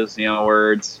challenges,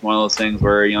 where it's one of those things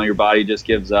where, your body just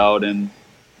gives out and,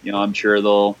 I'm sure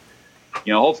they'll,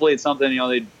 hopefully it's something,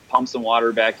 they pump some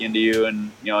water back into you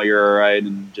and, you're all right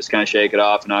and just kind of shake it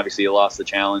off. And obviously you lost the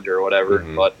challenge or whatever.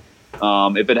 Mm-hmm. But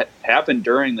if it happened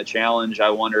during the challenge, I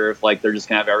wonder if they're just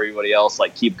going to have everybody else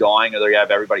keep going or they're going to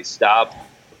have everybody stop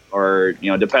or,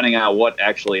 depending on what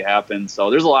actually happened.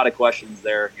 So there's a lot of questions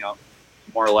there,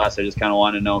 more or less. I just kind of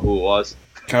want to know who it was.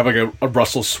 Kind of like a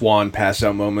Russell Swan pass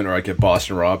out moment or like a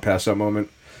Boston Rob pass out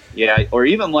moment. Yeah. Or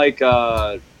even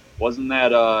wasn't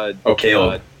that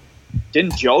Caleb?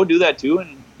 Didn't Joe do that too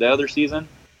in the other season?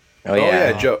 Oh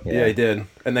yeah, Joe. Yeah, he did.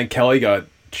 And then Kelly got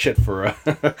shit for.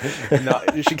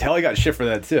 Kelly got shit for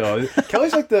that too.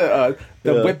 Kelly's like the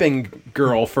whipping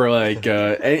girl for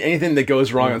anything that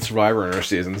goes wrong on Survivor in her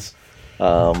seasons.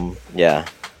 I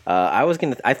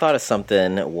thought of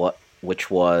something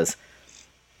which was,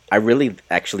 I really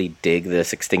actually dig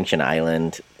this Extinction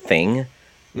Island thing,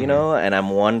 and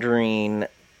I'm wondering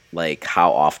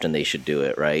how often they should do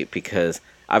it, right? Because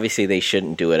obviously they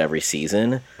shouldn't do it every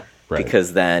season, right?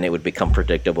 Because then it would become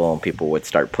predictable and people would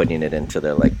start putting it into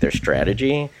their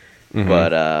strategy. Mm-hmm.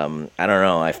 But I don't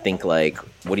know. I think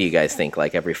what do you guys think?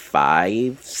 Every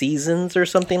 5 seasons or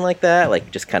something like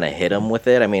that? Just kind of hit them with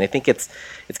it. I mean, I think it's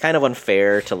kind of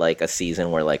unfair to a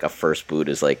season where a first boot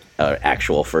is an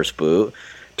actual first boot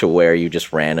to where you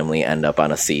just randomly end up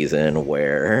on a season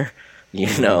where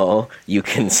you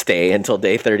can stay until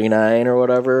day 39 or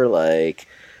whatever.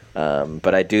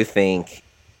 But I do think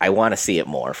I want to see it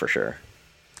more for sure.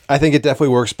 I think it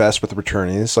definitely works best with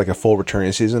returnees, a full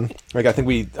returnee season. I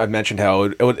think I mentioned how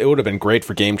it would have been great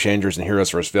for Game Changers and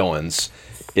Heroes vs. Villains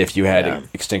if you had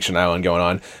Extinction Island going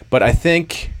on. But I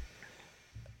think,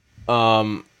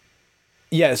 so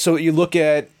you look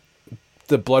at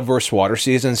the Blood vs. Water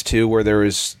seasons too, where there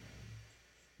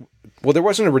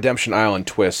wasn't a Redemption Island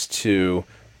twist to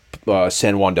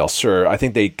San Juan del Sur. I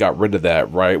think they got rid of that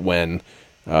right when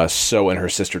So and her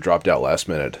sister dropped out last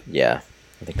minute. Yeah,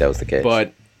 I think that was the case.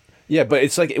 But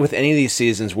it's with any of these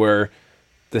seasons where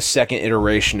the second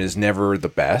iteration is never the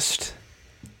best.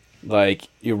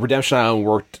 Redemption Island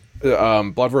worked,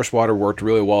 Blood vs. Water worked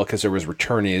really well because there was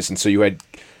returnees, and so you had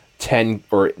 10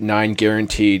 or 9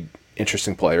 guaranteed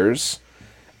interesting players.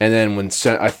 And then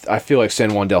I feel like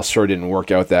San Juan del Sur didn't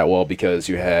work out that well because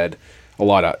you had a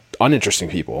lot of uninteresting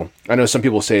people. I know some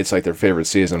people say it's their favorite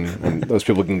season, and those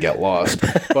people can get lost.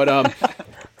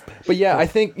 But yeah, I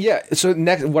think So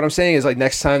what I'm saying is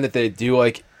next time that they do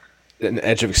an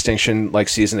Edge of Extinction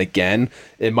season again,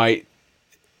 it might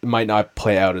not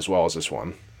play out as well as this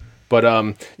one. But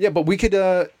but we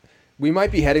could we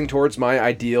might be heading towards my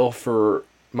idea for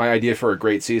a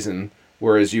great season.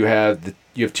 Whereas you have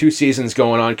 2 seasons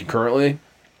going on concurrently,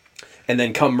 and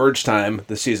then come merge time,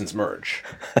 the seasons merge,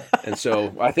 and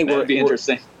so I think that'd be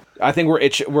interesting. I think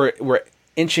we're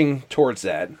inching towards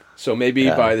that. So maybe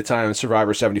by the time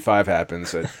Survivor 75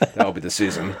 happens, that'll be the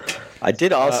season. I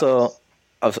did also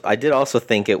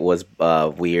think it was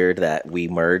weird that we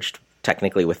merged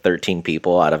technically with 13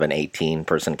 people out of an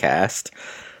 18-person cast,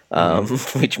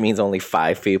 which means only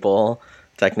 5 people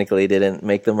technically didn't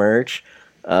make the merge.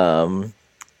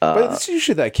 But it's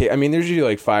usually that case. I mean, there's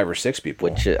usually 5 or 6 people.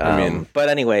 Which, but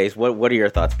anyways, what are your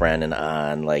thoughts, Brandon,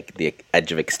 on the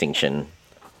Edge of Extinction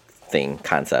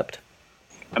concept?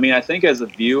 I mean, I think as a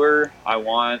viewer, I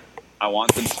want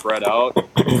them spread out.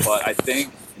 But I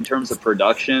think in terms of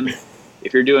production,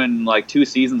 if you're doing 2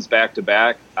 seasons back to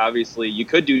back, obviously you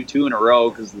could do 2 in a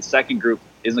row because the second group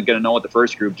isn't going to know what the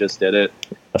first group just did it.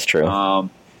 That's true.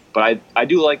 But I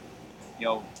do like,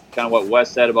 kind of what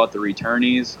Wes said about the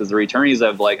returnees, because the returnees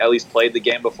have like at least played the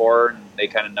game before and they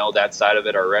kind of know that side of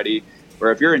it already.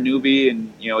 Where if you're a newbie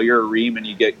and you're a ream and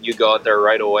you go out there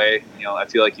right away, I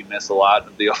feel like you miss a lot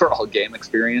of the overall game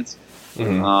experience.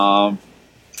 Mm-hmm.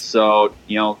 So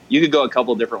you could go a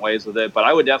couple different ways with it, but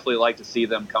I would definitely like to see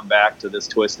them come back to this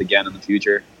twist again in the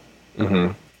future.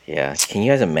 Mm-hmm. Yeah, can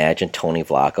you guys imagine Tony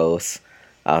Vlachos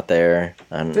out there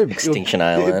on Extinction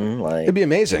Island? It'd be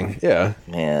amazing. Yeah,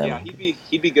 man. Yeah,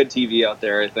 he'd be good TV out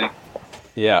there, I think.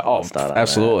 Yeah. Oh,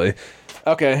 absolutely.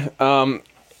 Okay.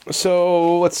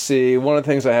 So let's see. One of the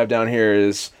things I have down here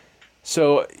is,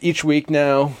 so each week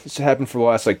now, this has happened for the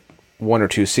last like 1 or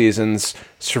 2 seasons,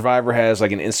 Survivor has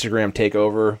like an Instagram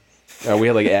takeover. We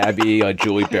had like Abby, like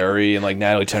Julie Berry, and like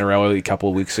Natalie Tenorelli a couple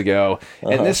of weeks ago.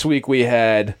 And this week we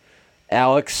had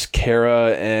Alex,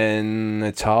 Kara, and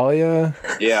Natalia.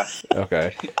 Yeah.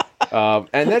 Okay.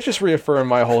 And that just reaffirmed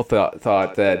my whole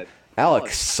thought that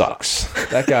Alex sucks.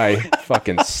 That guy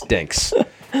fucking stinks.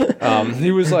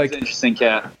 He was like, interesting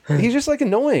cat. He's just like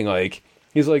annoying. Like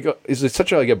he's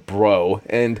such a bro,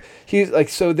 and he's like,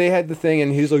 so they had the thing,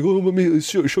 and he's like, oh, let me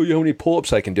show you how many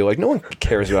pull-ups I can do. Like no one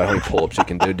cares about how many pull-ups you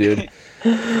can do, dude.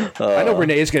 I know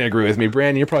Renee's gonna agree with me.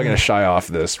 Brandon, you're probably gonna shy off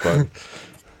this, but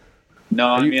no,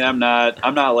 I mean I'm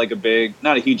not like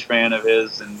not a huge fan of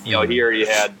his, and he already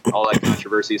had all that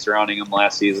controversy surrounding him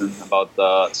last season about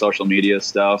the social media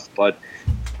stuff, but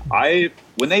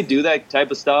when they do that type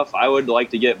of stuff, I would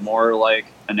like to get more like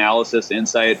analysis,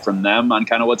 insight from them on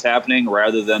kind of what's happening,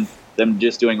 rather than them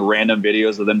just doing random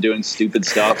videos of them doing stupid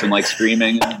stuff and like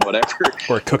screaming and whatever,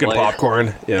 or cooking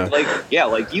popcorn. Yeah,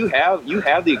 like you have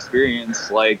the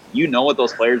experience, like what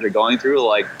those players are going through.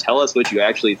 Like tell us what you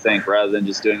actually think, rather than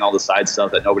just doing all the side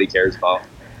stuff that nobody cares about.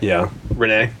 Yeah,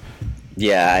 Renee.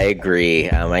 Yeah, I agree.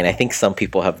 I mean, I think some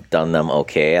people have done them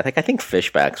okay. I think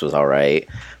Fishbacks was all right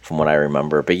from what I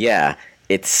remember. But yeah,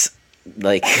 it's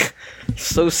like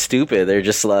so stupid. They're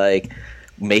just like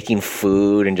making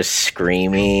food and just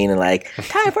screaming and like,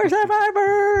 time for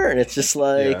Survivor! And it's just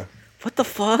like, what the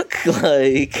fuck?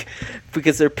 Like,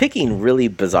 because they're picking really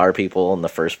bizarre people in the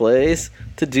first place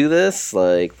to do this.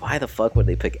 Like, why the fuck would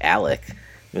they pick Alec,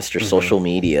 Mr. Social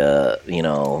Media,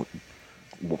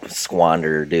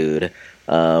 squander dude?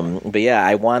 But yeah,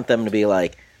 I want them to be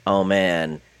like, oh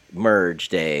man, merge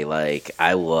day, like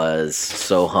I was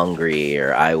so hungry,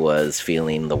 or I was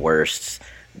feeling the worst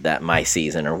that my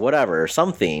season, or whatever,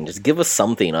 something. Just give us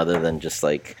something other than just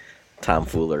like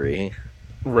tomfoolery.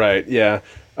 Right. Yeah.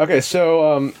 Okay.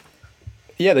 So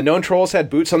the known trolls had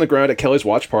boots on the ground at Kelly's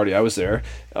watch party. I was there.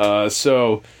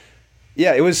 So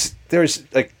yeah, there's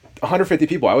like 150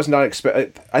 people. I was not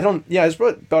it was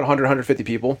about 150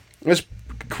 people. It was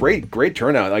great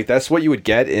turnout. Like that's what you would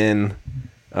get in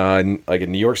like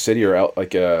in New York City or out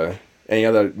like any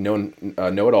other known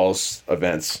know-it-alls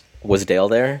events. Was Dale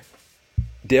there?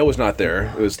 Dale was not there.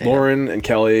 It was Lauren and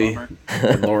Kelly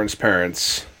and Lauren's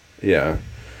parents. Yeah.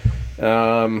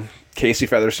 Casey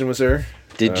Featherston was there.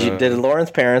 Did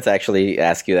Lauren's parents actually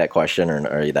ask you that question,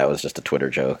 or that was just a Twitter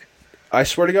joke? I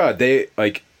swear to God, they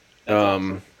like.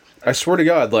 I swear to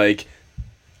God, like,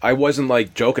 I wasn't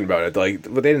like joking about it. Like,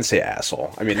 but they didn't say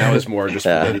asshole. I mean, that was more just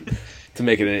to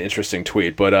make it an interesting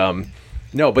tweet. But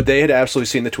no, but they had absolutely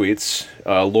seen the tweets.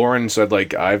 Lauren said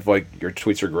like, "I've like your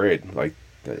tweets are great." Like,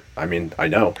 I mean, I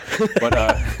know, but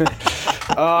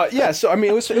yeah. So I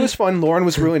mean, it was fun. Lauren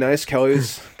was really nice. Kelly,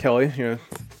 I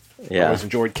always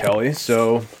enjoyed Kelly.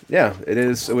 So yeah, it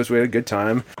was. We had a good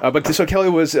time. But so Kelly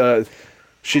was.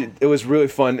 It was really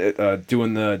fun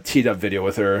doing the T-Dub video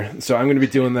with her. So I'm going to be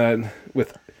doing that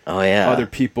with other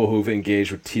people who've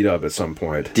engaged with T-Dub at some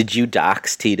point. Did you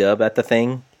dox T-Dub at the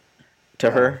thing to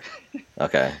her?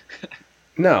 Okay.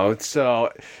 No,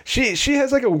 so she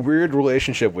has like a weird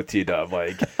relationship with T-Dub,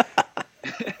 like.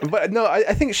 But no,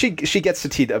 I think she gets the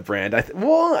T-Dub brand.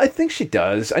 I think she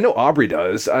does. I know Aubrey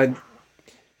does.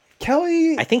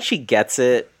 Kelly, I think she gets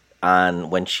it on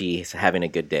when she's having a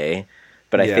good day.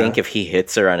 But I think if he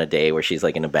hits her on a day where she's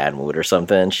like in a bad mood or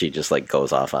something, she just like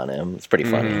goes off on him. It's pretty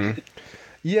funny. Mm-hmm.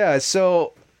 Yeah.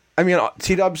 So, I mean,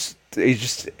 T-Dub's, he's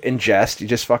just in jest. He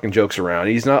just fucking jokes around.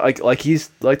 He's not like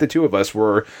he's like the two of us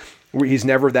where he's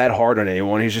never that hard on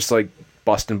anyone. He's just like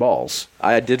busting balls.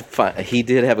 He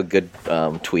did have a good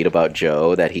tweet about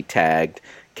Joe that he tagged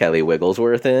Kelly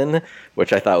Wigglesworth in,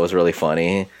 which I thought was really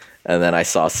funny. And then I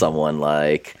saw someone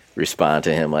like respond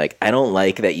to him like, I don't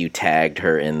like that you tagged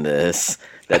her in this.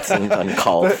 That's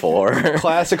uncalled for.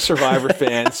 Classic Survivor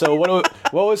fan. So what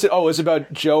was it? Oh, it was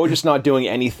about Joe just not doing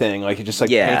anything. Like, just like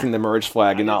painting the merge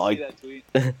flag and not like.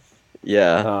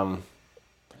 Yeah.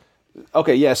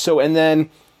 Okay, yeah. So, and then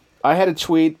I had a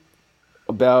tweet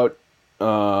about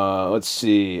let's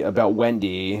see, about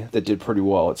Wendy that did pretty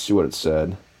well. Let's see what it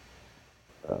said.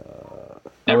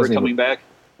 Never coming back.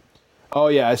 Oh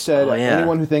yeah, I said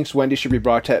anyone who thinks Wendy should be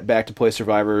brought back to play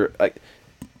Survivor.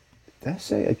 Did I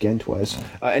say again twice?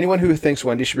 Anyone who thinks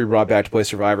Wendy should be brought back to play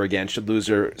Survivor again should lose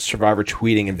their Survivor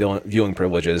tweeting and viewing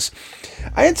privileges.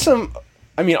 I had some.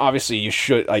 I mean, obviously, you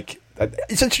should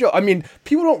I mean,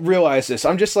 people don't realize this.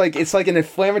 I'm just it's like an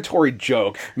inflammatory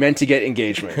joke meant to get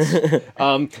engagements.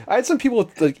 I had some people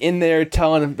in there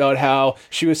telling about how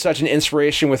she was such an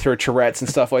inspiration with her Tourette's and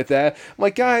stuff like that. I'm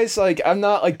like, guys, I'm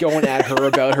not going at her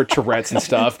about her Tourette's and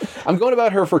stuff. I'm going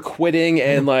about her for quitting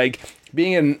and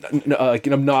being an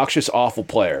obnoxious, awful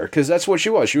player, because that's what she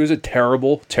was. She was a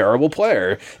terrible, terrible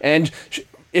player. And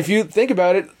if you think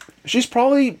about it, she's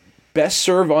probably best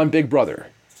served on Big Brother.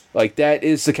 That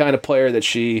is the kind of player that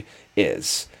she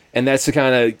is. And that's the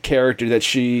kind of character that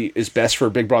she is best for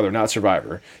Big Brother, not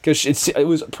Survivor. Because it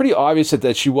was pretty obvious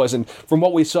that she wasn't, from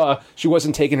what we saw, she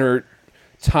wasn't taking her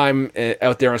time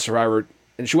out there on Survivor,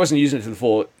 and she wasn't using it to the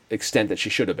full extent that she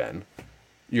should have been.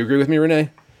 You agree with me, Renee?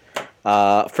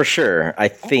 For sure. I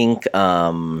think,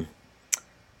 I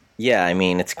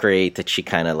mean, it's great that she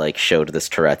kind of showed this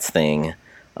Tourette's thing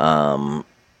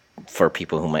for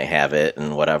people who might have it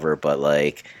and whatever, but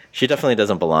she definitely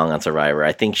doesn't belong on Survivor.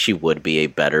 I think she would be a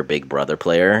better Big Brother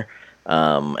player.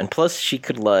 And plus she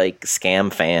could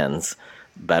scam fans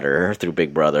better through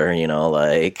Big Brother,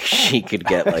 she could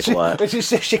get what? Did you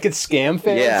say she could scam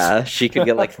fans? Yeah, she could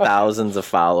get thousands of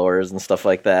followers and stuff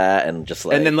like that, and just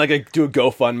and then do a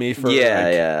GoFundMe for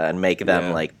and make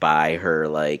them buy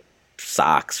her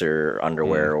socks or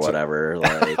underwear or whatever,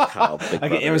 how Big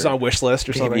Brother, an Amazon wish list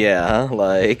or something. Yeah,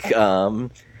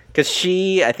 because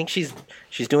I think she's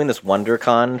doing this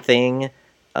WonderCon thing,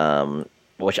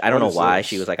 which I don't know why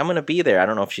she was I'm gonna be there. I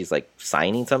don't know if she's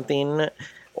signing something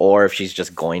or if she's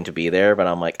just going to be there, but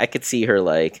I'm I could see her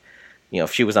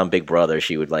if she was on Big Brother,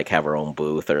 she would have her own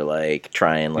booth or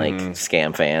try and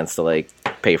scam fans to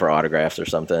pay for autographs or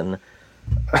something.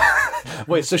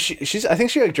 Wait, so she's I think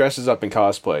she dresses up in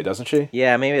cosplay, doesn't she?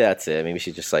 Yeah, maybe that's it. Maybe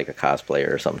she's just a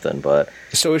cosplayer or something. But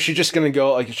so is she just gonna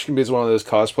go is she gonna be one of those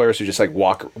cosplayers who just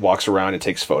walks around and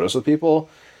takes photos with people?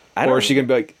 Or is she gonna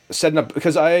be setting up,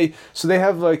 because so they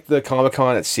have the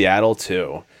Comic-Con at Seattle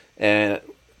too, and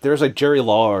there's Jerry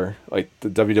Lawler, the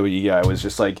WWE guy, was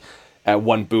just at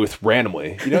one booth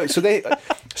randomly,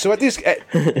 so at these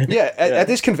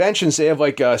conventions they have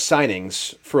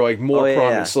signings for more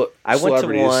prominent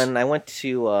celebrities. I went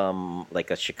to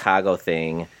a Chicago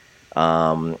thing.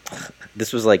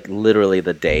 This was literally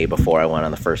the day before I went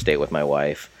on the first date with my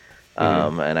wife,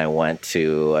 and I went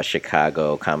to a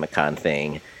Chicago Comic-Con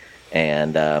thing,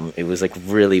 and it was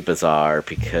really bizarre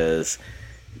because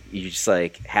you just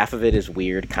half of it is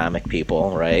weird comic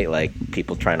people, right?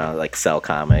 People trying to sell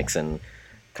comics and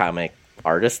comic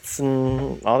artists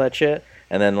and all that shit.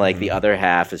 And then the other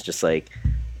half is just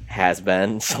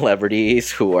has-been celebrities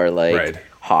who are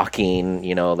hawking,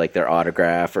 their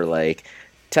autograph or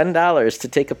 $10 to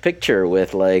take a picture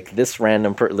with this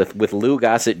random with Lou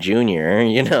Gossett Jr.,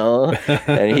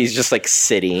 and he's just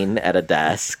sitting at a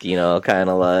desk, kind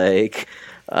of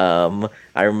I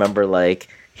remember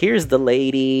here's the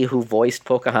lady who voiced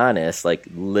Pocahontas.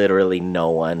 Literally no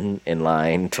one in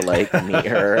line to meet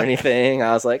her or anything.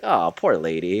 I was oh, poor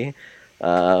lady.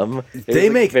 They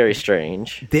make very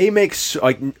strange. They make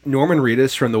Norman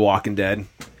Reedus from The Walking Dead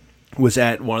was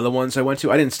at one of the ones I went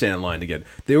to. I didn't stand in line to get.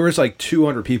 There was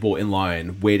 200 people in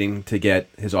line waiting to get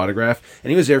his autograph,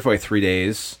 and he was there for 3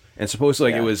 days. And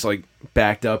supposedly it was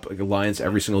backed up lines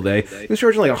every single day. He was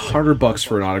charging $100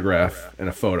 for an autograph and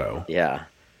a photo. Yeah,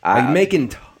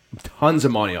 making tons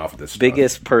of money off of this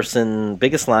biggest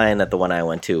line at the one I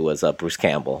went to was Bruce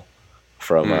Campbell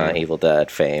from Evil Dead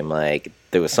fame.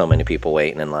 There was so many people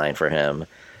waiting in line for him.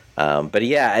 But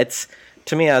yeah, it's,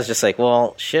 to me, I was just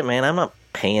well, shit, man, I'm not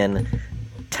paying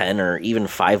 10 or even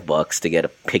 $5 to get a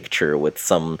picture with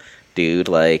some dude.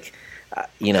 I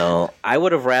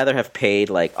would have rather have paid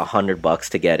 $100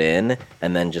 to get in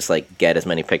and then just get as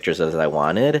many pictures as I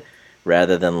wanted,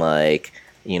 rather than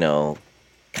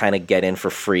kind of get in for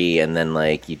free and then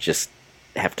you just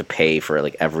have to pay for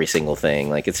every single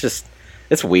thing.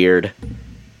 It's weird.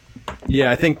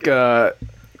 Yeah, I think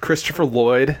Christopher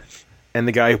Lloyd and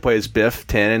the guy who plays Biff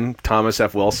Tannen, Thomas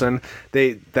F. Wilson,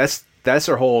 that's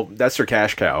their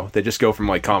cash cow. They just go from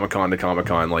Comic-Con to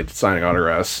Comic-Con, signing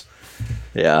autographs.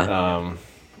 Yeah.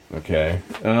 Okay.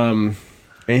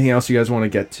 Anything else you guys want to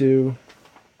get to?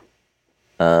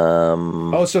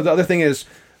 So the other thing is,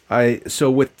 so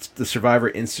with the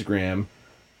Survivor Instagram,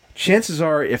 chances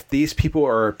are, if these people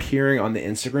are appearing on the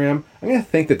Instagram, I'm going to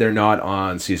think that they're not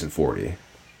on season 40.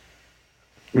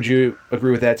 Would you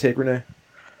agree with that take, Renee?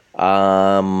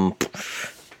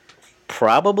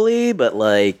 Probably, but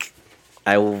like,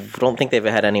 I don't think they've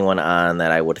had anyone on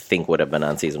that I would think would have been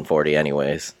on season 40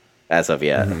 anyways, as of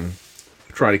yet.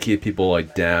 Trying to keep people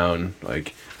like down,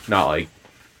 like not like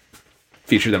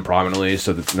feature them prominently,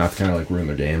 so that's not kind of like ruin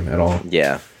their game at all.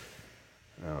 Yeah.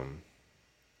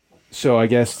 So I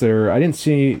guess I didn't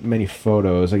see many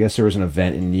photos. I guess there was an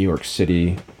event in New York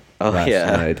City last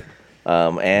night.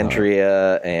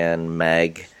 Andrea and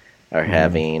Meg are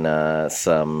having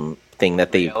some thing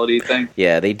that they thing.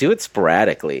 Yeah, they do it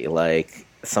sporadically. Like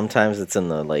sometimes it's in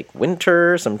the like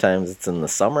winter, sometimes it's in the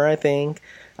summer, I think.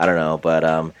 I don't know,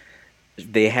 but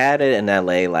they had it in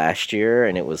LA last year,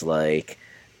 and it was like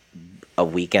a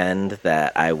weekend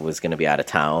that I was going to be out of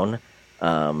town,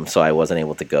 so I wasn't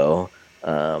able to go.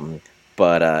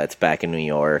 But it's back in New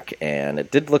York, and it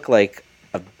did look like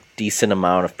a decent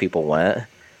amount of people went.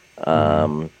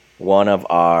 One of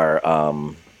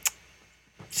our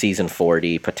season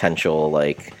 40 potential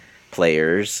like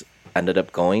players ended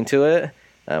up going to it,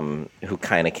 who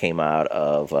kind of came out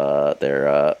of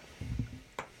their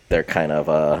kind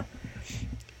of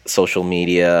social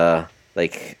media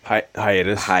like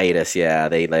hiatus. Yeah,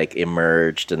 they like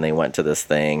emerged and they went to this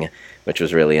thing, which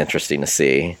was really interesting to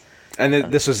see. And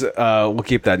this was we'll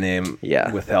keep that name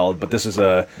withheld, but this is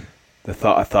a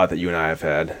thought that you and I have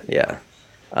had. Yeah.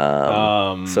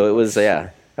 So it was,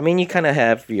 I mean, you kind of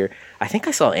have I think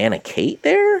I saw Anna Kate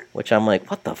there, which I'm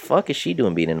like, what the fuck is she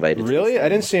doing being invited? Really? I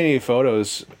didn't see any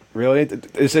photos. Really?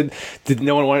 Did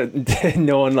no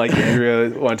one like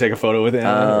Andrea want to take a photo with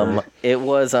Anna? It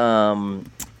was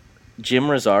Jim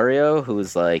Rosario,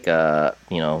 who's like our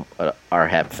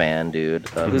RHAP fan dude,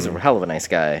 who's a hell of a nice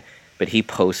guy. But he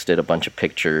posted a bunch of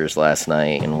pictures last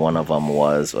night, and one of them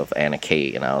was of Anna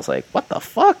Kate, and I was like, what the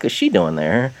fuck is she doing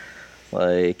there?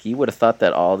 Like, you would have thought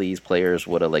that all these players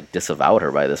would have like disavowed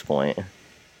her by this point.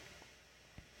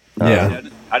 Yeah.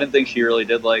 I didn't think she really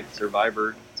did like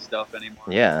Survivor stuff anymore.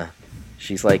 Yeah.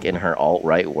 She's like in her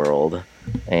alt-right world.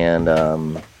 And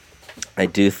I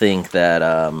do think that,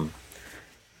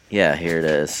 here it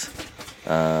is.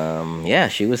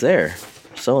 She was there.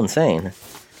 So insane.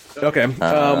 Okay.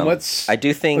 I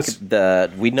do think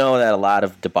that we know that a lot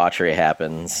of debauchery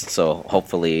happens, so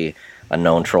hopefully a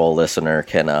known troll listener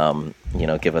can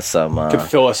give us some can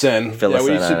fill us in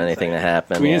on anything that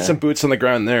happened. We need some boots on the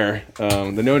ground there.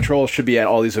 The known troll should be at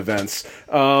all these events.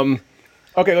 Okay,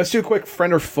 let's do a quick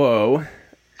friend or foe.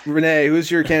 Renee,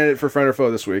 who's your candidate for friend or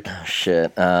foe this week? Oh,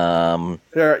 shit. So I'll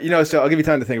give you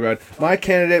time to think about it. My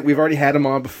candidate, we've already had him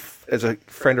on as a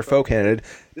friend or foe candidate.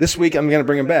 This week, I'm going to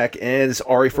bring him back, and it's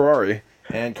Ari Ferrari.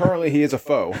 And currently, he is a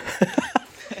foe.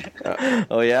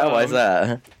 Oh, yeah? Why is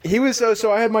that? He was,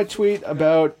 so I had my tweet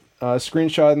about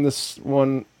screenshotting this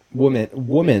one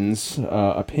woman's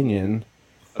opinion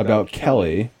about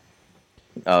Kelly.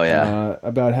 Oh, yeah.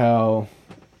 About how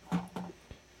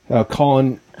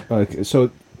Colin,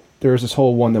 so there's this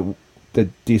whole one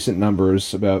that decent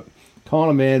numbers about calling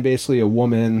a man basically a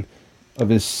woman of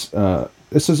his,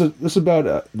 This is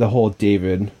about the whole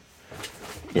David,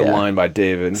 the line by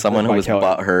David. Someone who was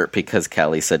butthurt because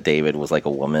Kelly said David was like a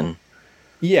woman.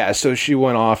 Yeah, so she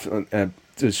went off and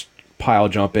just pile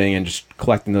jumping and just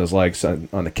collecting those likes on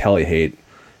the Kelly hate,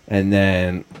 and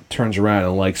then turns around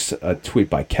and likes a tweet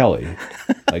by Kelly,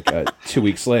 like 2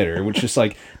 weeks later, which is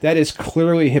like, that is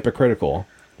clearly hypocritical.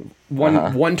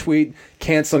 One tweet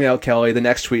canceling out Kelly, the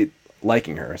next tweet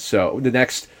liking her. So the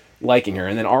next liking her,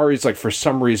 and then Ari's like for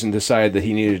some reason decided that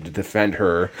he needed to defend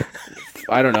her.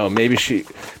 I don't know, maybe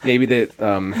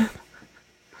that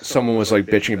someone was like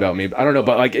bitching about me. I don't know,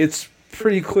 but like it's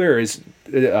pretty clear it's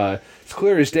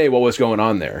clear as day what was going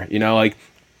on there. Like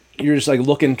you're just like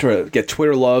looking to get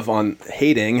Twitter love on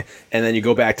hating, and then you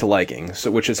go back to liking.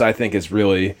 So which is I think is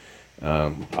really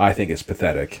I think is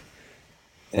pathetic.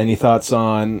 Any thoughts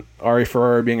on Ari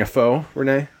Ferrari being a foe,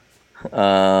 Renee?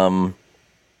 I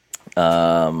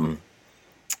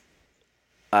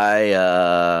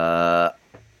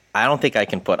don't think I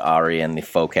can put Ari in the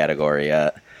faux category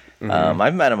yet.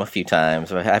 I've met him a few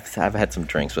times. I've had some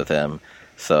drinks with him,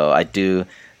 so I do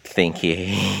think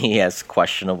he has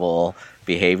questionable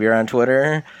behavior on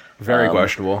Twitter. Very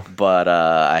questionable. But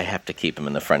I have to keep him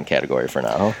in the friend category for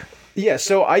now. Yeah,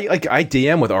 so I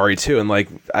DM with Ari too, and like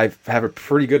I have a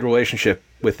pretty good relationship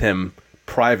with him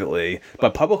privately,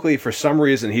 but publicly for some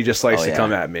reason he just likes to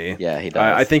come at me. Yeah, he does.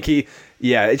 I think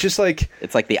it's just like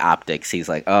it's like the optics. He's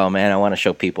like, oh man, I want to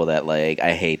show people that like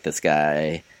I hate this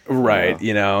guy. Right,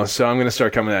 so I'm gonna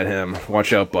start coming at him.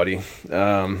 Watch out, buddy.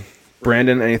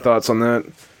 Brandon, any thoughts on that?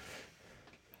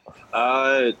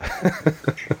 I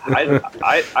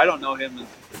don't know him as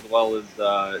well as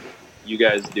you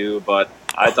guys do, but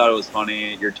I thought it was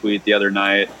funny your tweet the other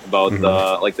night about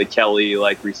the Kelley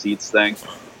receipts thing,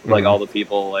 all the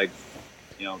people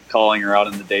calling her out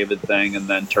in the David thing and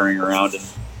then turning around and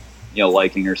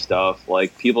liking her stuff.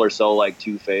 Like, people are so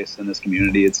two-faced in this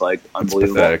community. It's unbelievable.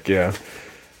 It's pathetic, yeah.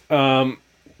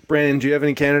 Brandon, do you have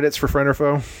any candidates for friend or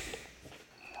foe?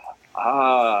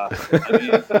 I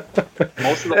mean,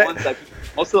 most of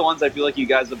the ones I feel like you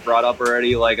guys have brought up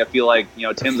already. I feel like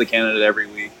Tim's a candidate every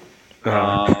week.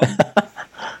 I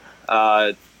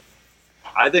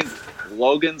think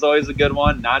Logan's always a good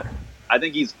one. I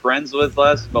think he's friends with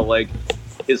us, but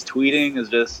his tweeting is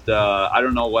just I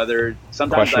don't know whether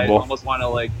sometimes I almost want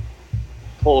to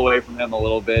pull away from him a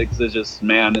little bit because it's just,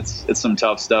 man, it's some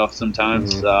tough stuff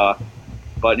sometimes. But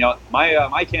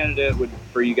my candidate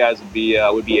for you guys would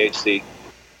be HC.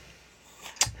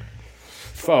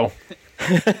 Foe.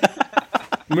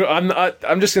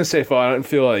 I'm just gonna say foe. I don't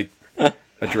feel like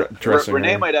addressing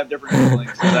Renee her. might have different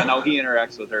feelings because I know he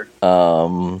interacts with her.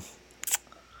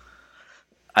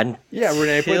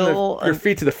 Renee, put your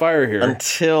feet to the fire here.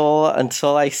 Until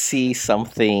I see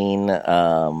something.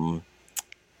 So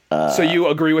you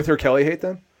agree with her Kelley hate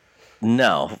then?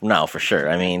 No, for sure.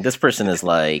 I mean, this person is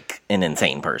an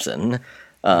insane person.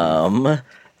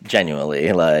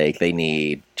 Genuinely, they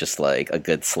need just a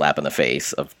good slap in the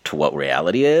face to what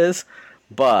reality is.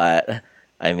 But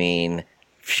I mean,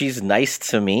 she's nice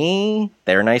to me.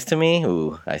 They're nice to me.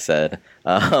 Ooh, I said.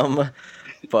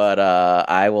 But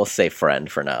I will say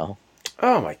friend for now.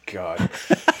 Oh my god!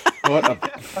 What a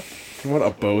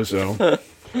bozo.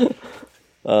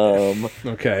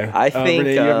 Okay. I think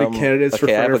Renee, you have any candidates for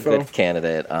I friend have or a foe? good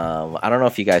candidate. I don't know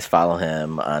if you guys follow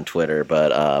him on Twitter,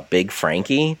 but Big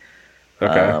Frankie.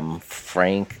 Okay.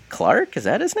 Frank Clark, is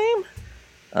that his name?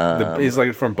 He's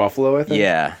from Buffalo, I think.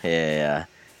 Yeah.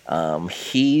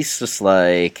 He's just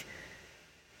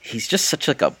he's just such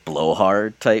a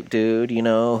blowhard type dude,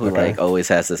 who always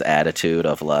has this attitude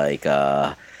of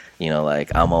I'm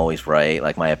always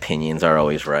right, my opinions are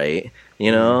always right,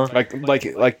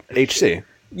 Like HC.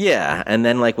 Yeah, and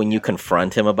then when you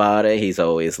confront him about it, he's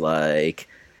always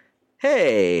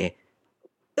hey,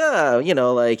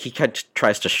 he kind of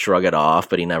tries to shrug it off,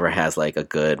 but he never has a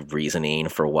good reasoning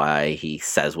for why he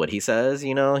says what he says.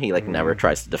 He never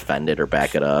tries to defend it or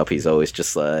back it up. He's always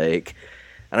just I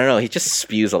don't know. He just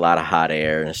spews a lot of hot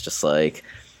air, and it's just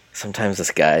sometimes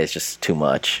this guy is just too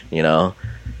much,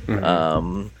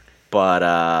 But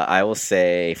I will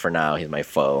say for now he's my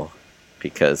foe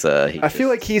because I feel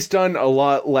like he's done a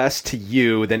lot less to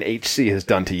you than HC has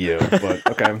done to you. But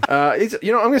okay, I'm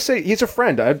gonna say he's a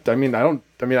friend. I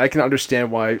can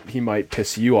understand why he might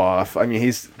piss you off. I mean,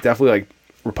 he's definitely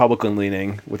Republican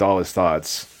leaning with all his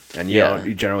thoughts, and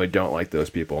you generally don't like those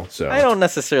people. So I don't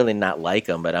necessarily not like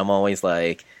him, but I'm always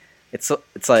it's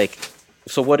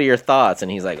so what are your thoughts? And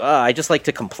he's I just like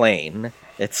to complain.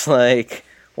 It's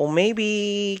well,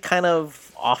 maybe kind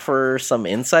of offer some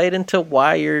insight into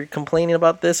why you're complaining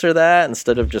about this or that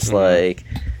instead of just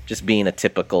just being a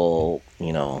typical,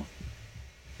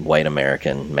 white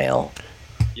American male.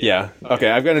 Yeah.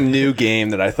 Okay, I've got a new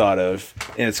game that I thought of,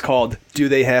 and it's called Do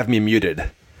They Have Me Muted?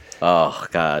 Oh,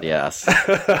 God, yes.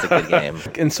 That's a good game.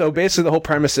 And so basically the whole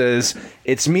premise is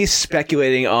it's me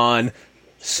speculating on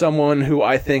someone who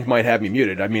I think might have me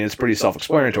muted. I mean, it's pretty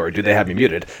self-explanatory. Do they have me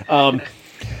muted?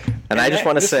 And I just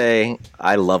want to say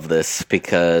I love this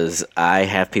because I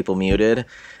have people muted,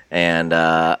 and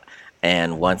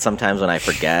sometimes when I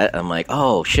forget, I'm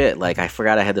oh shit, I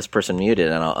forgot I had this person muted,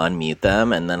 and I'll unmute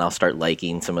them, and then I'll start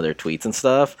liking some of their tweets and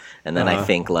stuff, and then I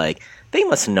think they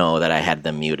must know that I had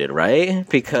them muted, right?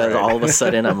 Because all of a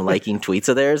sudden I'm liking tweets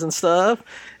of theirs and stuff,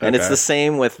 and it's the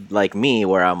same with me,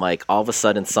 where I'm all of a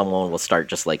sudden someone will start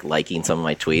just liking some of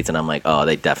my tweets, and I'm oh,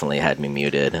 they definitely had me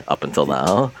muted up until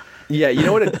now. Yeah, you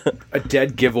know what a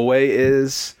dead giveaway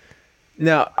is?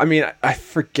 Now, I mean, I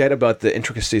forget about the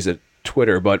intricacies of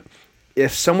Twitter, but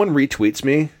if someone retweets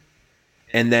me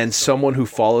and then someone who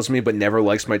follows me but never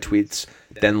likes my tweets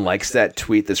then likes that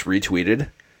tweet that's retweeted,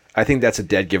 I think that's a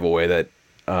dead giveaway that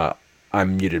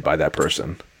I'm muted by that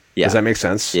person. Yeah. Does that make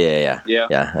sense? Yeah,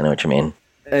 I know what you mean.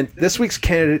 And this week's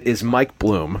candidate is Mike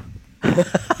Bloom.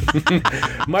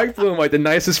 Mike Bloom, the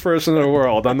nicest person in the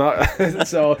world. I'm not.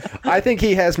 So I think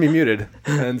he has me muted,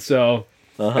 and so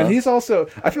and he's also.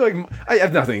 I feel like I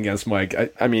have nothing against Mike.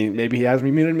 I mean, maybe he has me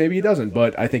muted, maybe he doesn't,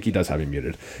 but I think he does have me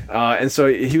muted. And so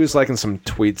he was liking some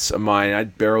tweets of mine.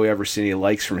 I'd barely ever seen any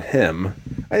likes from him.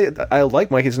 I like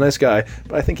Mike; he's a nice guy,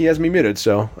 but I think he has me muted.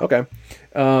 So okay.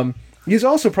 He's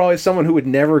also probably someone who would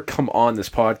never come on this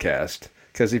podcast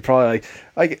because he'd probably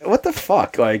like what the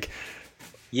fuck, like.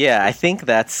 Yeah, I think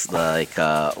that's like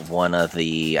one of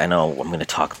the. I know I'm going to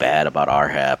talk bad about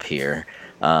RHAP here,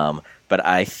 but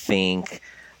I think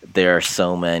there are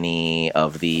so many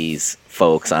of these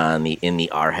folks in the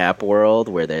RHAP world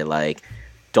where they like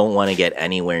don't want to get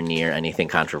anywhere near anything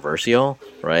controversial,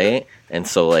 right? And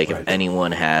so like if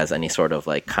anyone has any sort of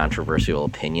like controversial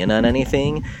opinion on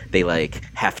anything, they like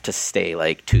have to stay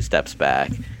like 2 steps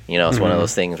back. You know, it's one of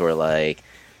those things where like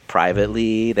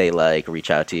privately they like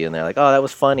reach out to you and they're like, oh, that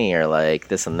was funny, or like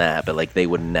this and that, but like they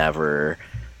would never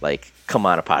like come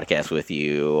on a podcast with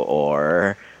you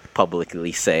or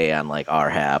publicly say on like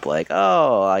RHAP like,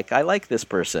 oh, like I like this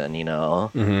person, you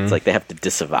know. It's like they have to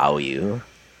disavow you.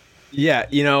 Yeah,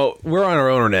 you know, we're on our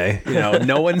own, Renee. You know,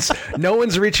 no one's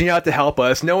reaching out to help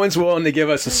us. No one's willing to give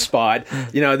us a spot.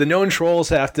 You know, the known trolls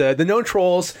and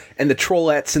the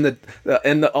trollettes and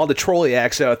all the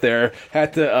trolliacs out there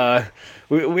have to.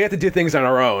 We have to do things on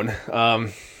our own.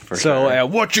 So,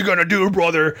 what you gonna do,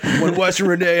 brother, when Western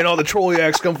Renee and all the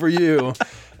trolliacs come for you?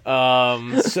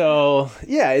 So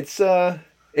yeah, it's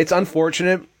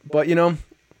unfortunate, but you know,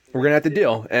 we're gonna have to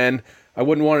deal, and I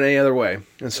wouldn't want it any other way.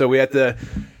 And so we have to.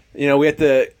 You know, we had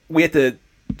to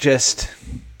just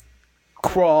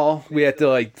crawl. We had to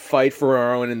like fight for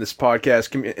our own in this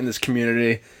podcast, in this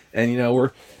community, and you know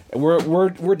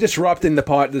we're disrupting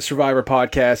the Survivor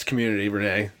podcast community.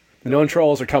 Renee, the known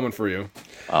trolls are coming for you.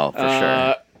 Oh, for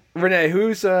sure. Renee,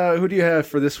 who do you have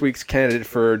for this week's candidate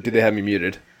for Do They Have Me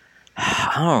Muted?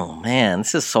 Oh man,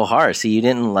 this is so hard. See,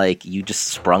 you just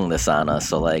sprung this on us,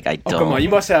 so like I don't. Oh, come on, you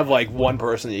must have like one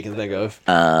person that you can think of.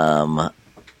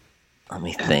 Let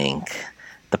me think.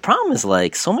 The problem is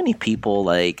like so many people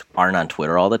like aren't on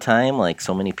Twitter all the time. Like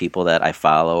so many people that I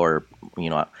follow or you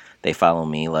know they follow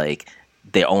me like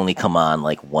they only come on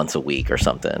like once a week or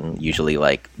something. Usually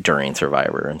like during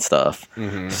Survivor and stuff.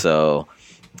 So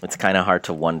it's kind of hard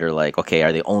to wonder like, okay,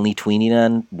 are they only tweeting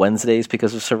on Wednesdays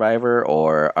because of Survivor,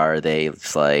 or are they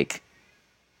just like,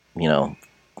 you know,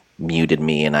 muted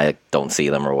me and I don't see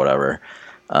them or whatever.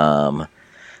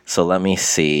 So let me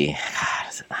see. God,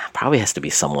 probably has to be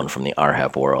someone from the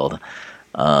RHAP world.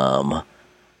 Do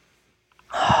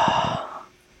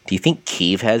you think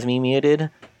Keith has me muted?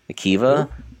 Akiva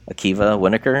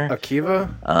Winokur? Akiva?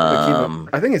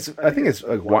 I think it's is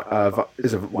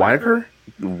it Winokur?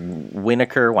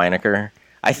 Winokur.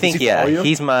 I think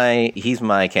he's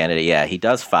my candidate. Yeah, he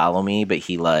does follow me, but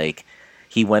he went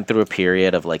through a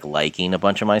period of like liking a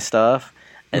bunch of my stuff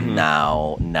and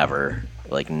now never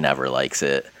likes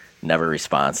it. Never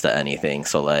responds to anything.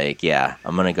 So like, yeah,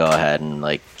 I'm gonna go ahead and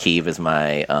like Keeve is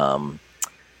my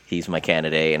he's my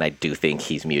candidate, and I do think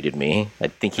he's muted me. I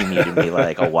think he muted me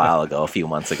like a while ago, a few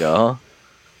months ago.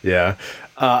 Yeah.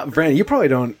 Brandon, you're probably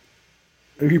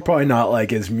not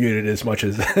like as muted as much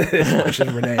as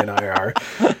Renee and I are.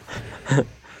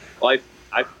 Well,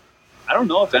 I don't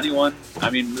know if anyone. I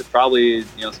mean, there's probably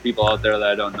some people out there that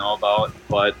I don't know about,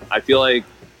 but I feel like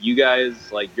you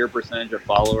guys, like your percentage of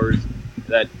followers,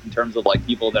 that in terms of like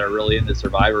people that are really into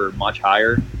Survivor, are much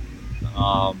higher.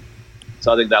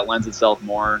 So I think that lends itself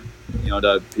more,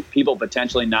 to people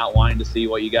potentially not wanting to see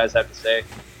what you guys have to say.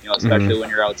 Especially when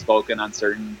you're outspoken on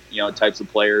certain types of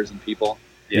players and people.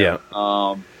 Yeah.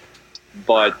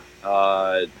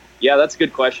 Yeah, that's a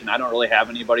good question. I don't really have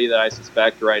anybody that I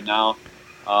suspect right now.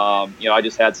 I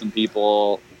just had some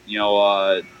people.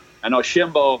 I know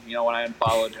Shimbo. When I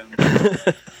unfollowed him.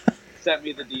 Sent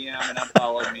me the DM and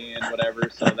unfollowed me and whatever.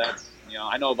 So that's,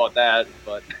 I know about that,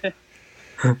 but.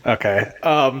 Okay.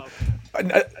 I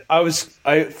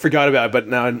forgot about it, but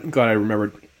now I'm glad I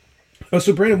remembered. Oh,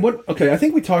 so Brandon, I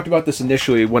think we talked about this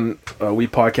initially when we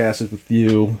podcasted with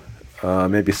you,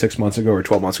 maybe 6 months ago or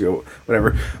 12 months ago,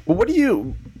 whatever. But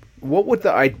what would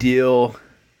the ideal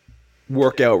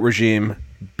workout regime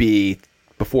be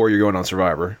before you're going on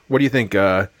Survivor? What do you think,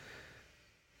 what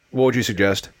would you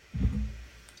suggest?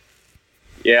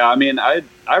 Yeah, I mean,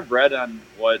 I've read on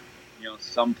what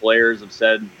some players have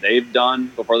said they've done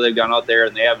before they've gone out there,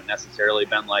 and they haven't necessarily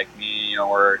been like me,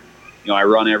 where I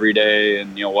run every day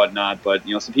and whatnot. But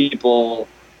some people,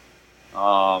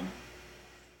 have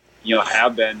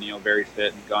been very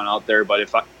fit and gone out there. But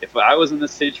if I was in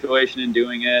this situation and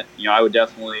doing it, I would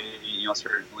definitely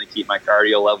certainly keep my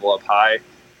cardio level up high.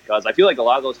 Because I feel like a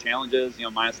lot of those challenges,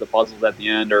 minus the puzzles at the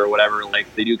end or whatever, like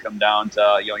they do come down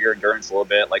to your endurance a little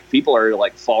bit. Like people are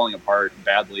like falling apart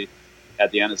badly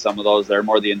at the end of some of those. They're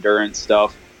more the endurance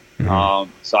stuff.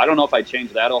 So I don't know if I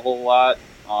change that a whole lot.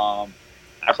 I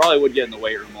probably would get in the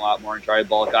weight room a lot more and try to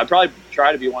bulk. I'd probably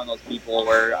try to be one of those people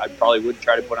where I probably would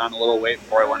try to put on a little weight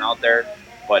before I went out there.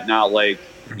 but not like,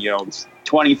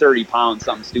 20, 30 pounds,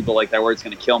 something stupid like that where it's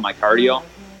going to kill my cardio.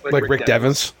 Like Rick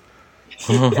Devens.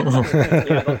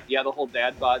 Yeah, the whole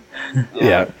dad bod thing.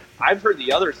 Yeah. I've heard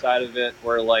the other side of it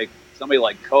where like somebody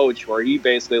like Coach, where he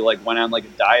basically like went on like a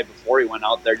diet before he went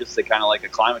out there just to kind of like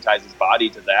acclimatize his body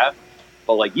to that.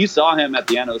 But like you saw him at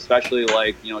the end, especially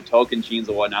like, token jeans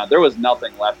and whatnot, there was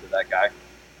nothing left of that guy.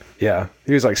 Yeah.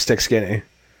 He was like stick skinny.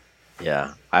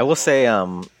 Yeah. I will say,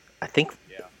 I think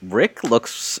Rick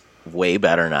looks way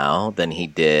better now than he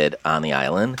did on the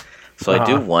island. So I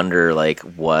do wonder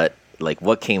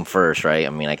what came first, right? I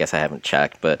mean, I guess I haven't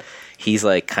checked, but he's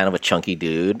like kind of a chunky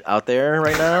dude out there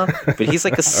right now. But he's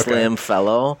like a slim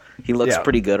fellow. He looks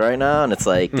pretty good right now, and it's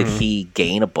like, did he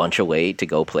gain a bunch of weight to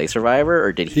go play Survivor,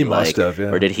 or did he must have, yeah.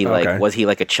 or did he was he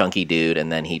like a chunky dude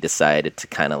and then he decided to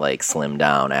kind of like slim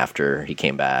down after he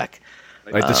came back?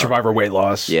 Like the Survivor weight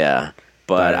loss. Yeah.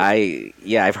 But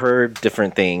I've heard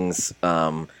different things.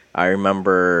 I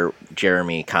remember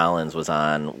Jeremy Collins was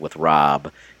on with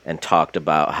Rob and talked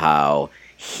about how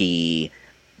he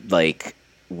like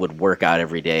would work out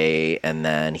every day and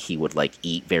then he would like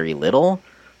eat very little,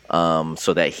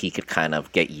 so that he could kind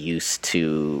of get used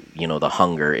to, the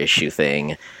hunger issue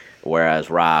thing. Whereas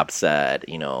Rob said,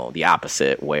 the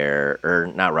opposite,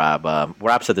 not Rob,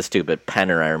 Rob said this too, but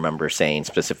Penner, I remember saying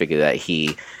specifically that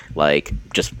he like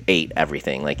just ate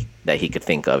everything like that he could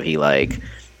think of. He like,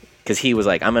 because he was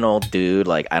like, I'm an old dude,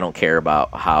 like I don't care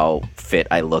about how fit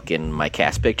I look in my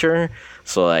cast picture,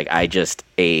 so like I just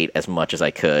ate as much as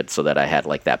I could so that I had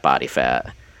like that body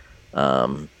fat.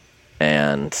 And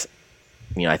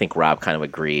I think Rob kind of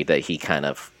agreed that he kind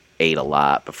of ate a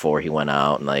lot before he went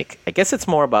out, and like I guess it's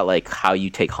more about like how you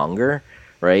take hunger,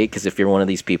 right? Because if you're one of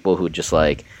these people who just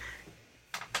like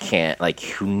can't, like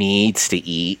who needs to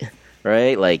eat,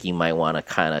 right? Like you might want to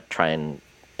kind of try and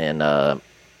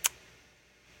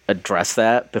address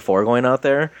that before going out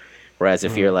there. Whereas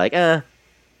if you're like,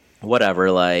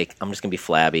 whatever, like I'm just gonna be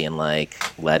flabby and like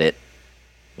let it,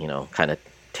 kind of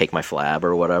take my flab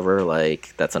or whatever,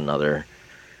 like that's another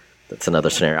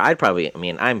scenario.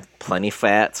 I'm plenty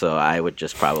fat, so I would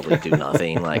just probably do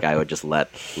nothing. Like I would just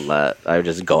I would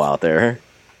just go out there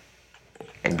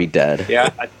and be dead.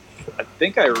 Yeah, I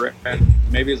think I read,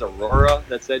 maybe it's Aurora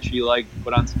that said she like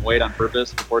put on some weight on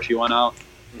purpose before she went out.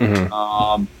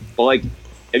 But like,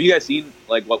 have you guys seen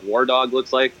like what War Dog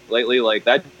looks like lately? Like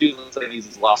that dude looks like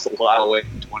he's lost a lot of weight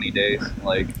in 20 days.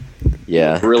 Like,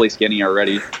 really skinny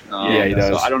already. Yeah, he does.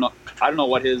 So I don't know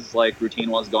what his like routine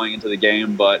was going into the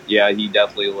game, but yeah, he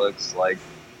definitely looks like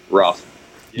rough.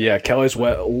 Yeah, Kelly's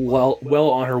well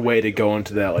on her way to go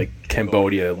into that like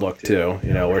Cambodia look too.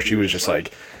 Where she was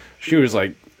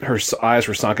like her eyes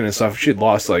were sunken and stuff. She'd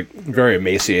lost like very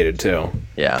emaciated too.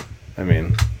 Yeah, I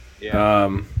mean,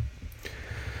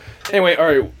 Anyway, all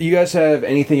right. You guys have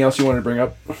anything else you want to bring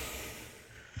up?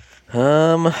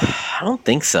 I don't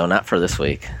think so. Not for this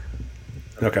week.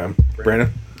 Okay,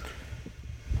 Brandon.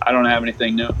 I don't have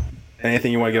anything new.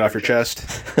 Anything you want to get off your chest?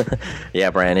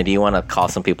 Yeah, Brandon, do you want to call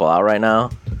some people out right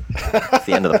now? It's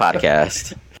the end of the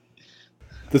podcast.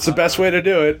 That's the best way to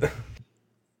do it.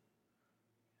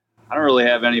 I don't really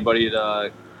have anybody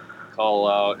to call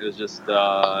out. It was just,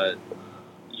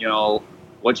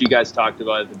 what you guys talked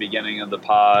about at the beginning of the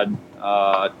pod.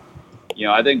 I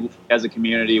think as a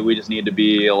community, we just need to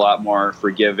be a lot more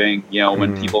forgiving,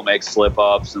 when people make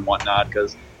slip-ups and whatnot,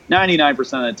 because 99%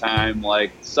 of the time,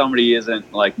 like, somebody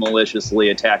isn't, like, maliciously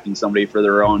attacking somebody for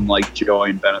their own, like, joy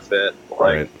and benefit.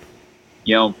 Right.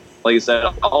 Like I said,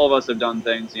 all of us have done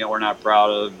things, we're not proud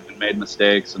of and made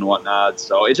mistakes and whatnot.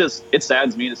 So it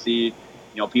saddens me to see,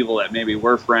 people that maybe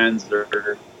were friends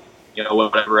or,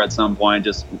 whatever at some point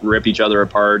just rip each other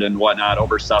apart and whatnot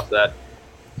over stuff that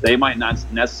they might not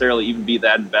necessarily even be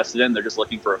that invested in. They're just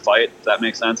looking for a fight, if that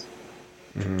makes sense.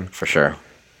 Mm-hmm. For sure.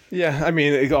 Yeah, I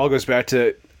mean, it all goes back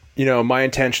to, my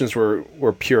intentions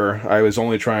were pure. I was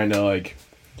only trying to, like,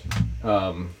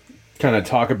 kind of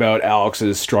talk about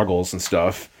Alex's struggles and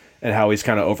stuff and how he's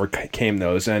kind of overcame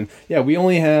those. And, yeah, we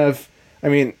only have, I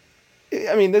mean,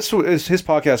 this was, his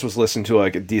podcast was listened to,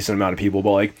 like, a decent amount of people,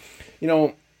 but, like,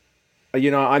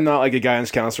 I'm not like a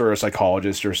guidance counselor or a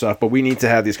psychologist or stuff, but we need to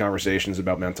have these conversations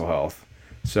about mental health.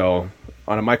 So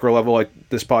on a micro level, like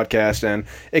this podcast, and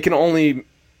it can only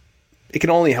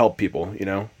help people,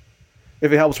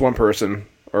 if it helps one person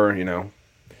or,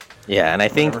 Yeah. And I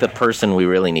think the person we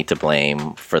really need to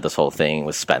blame for this whole thing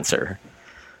was Spencer.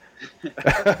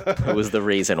 Who was the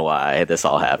reason why this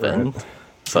all happened. Right.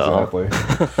 So exactly.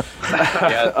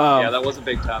 yeah, that was a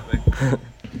big topic.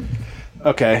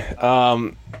 Okay.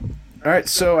 All right,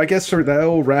 so I guess that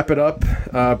will wrap it up.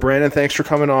 Brandon, thanks for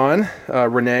coming on.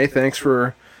 Renee, thanks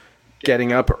for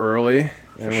getting up early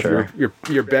and sure. with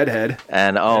your bedhead.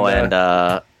 And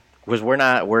we're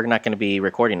not going to be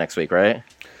recording next week, right?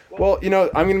 Well,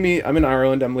 I'm in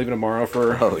Ireland. I'm leaving tomorrow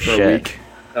for a week.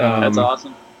 That's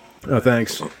awesome. Oh,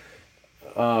 thanks.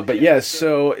 But yes,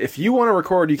 so if you want to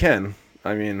record, you can.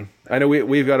 I mean, I know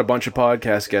we've got a bunch of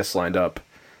podcast guests lined up,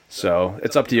 so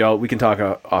it's up to y'all. We can talk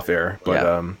off air,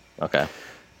 but okay.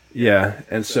 Yeah,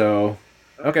 and so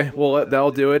okay, well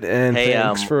that'll do it. And hey,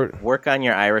 thanks for work on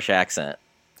your Irish accent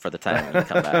for the time when you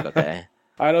come back. Okay.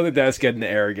 I don't think that's getting the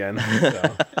air again.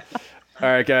 So. All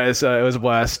right, guys, it was a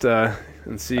blast, and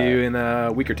see you in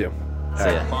a week or two. See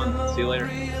ya. Fun. See you later.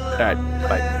 All right,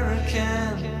 bye.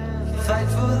 Fight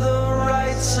for the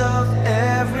rights of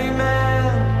every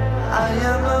man. I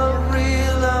am a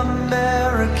real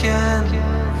American.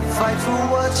 Fight for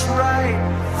what's right.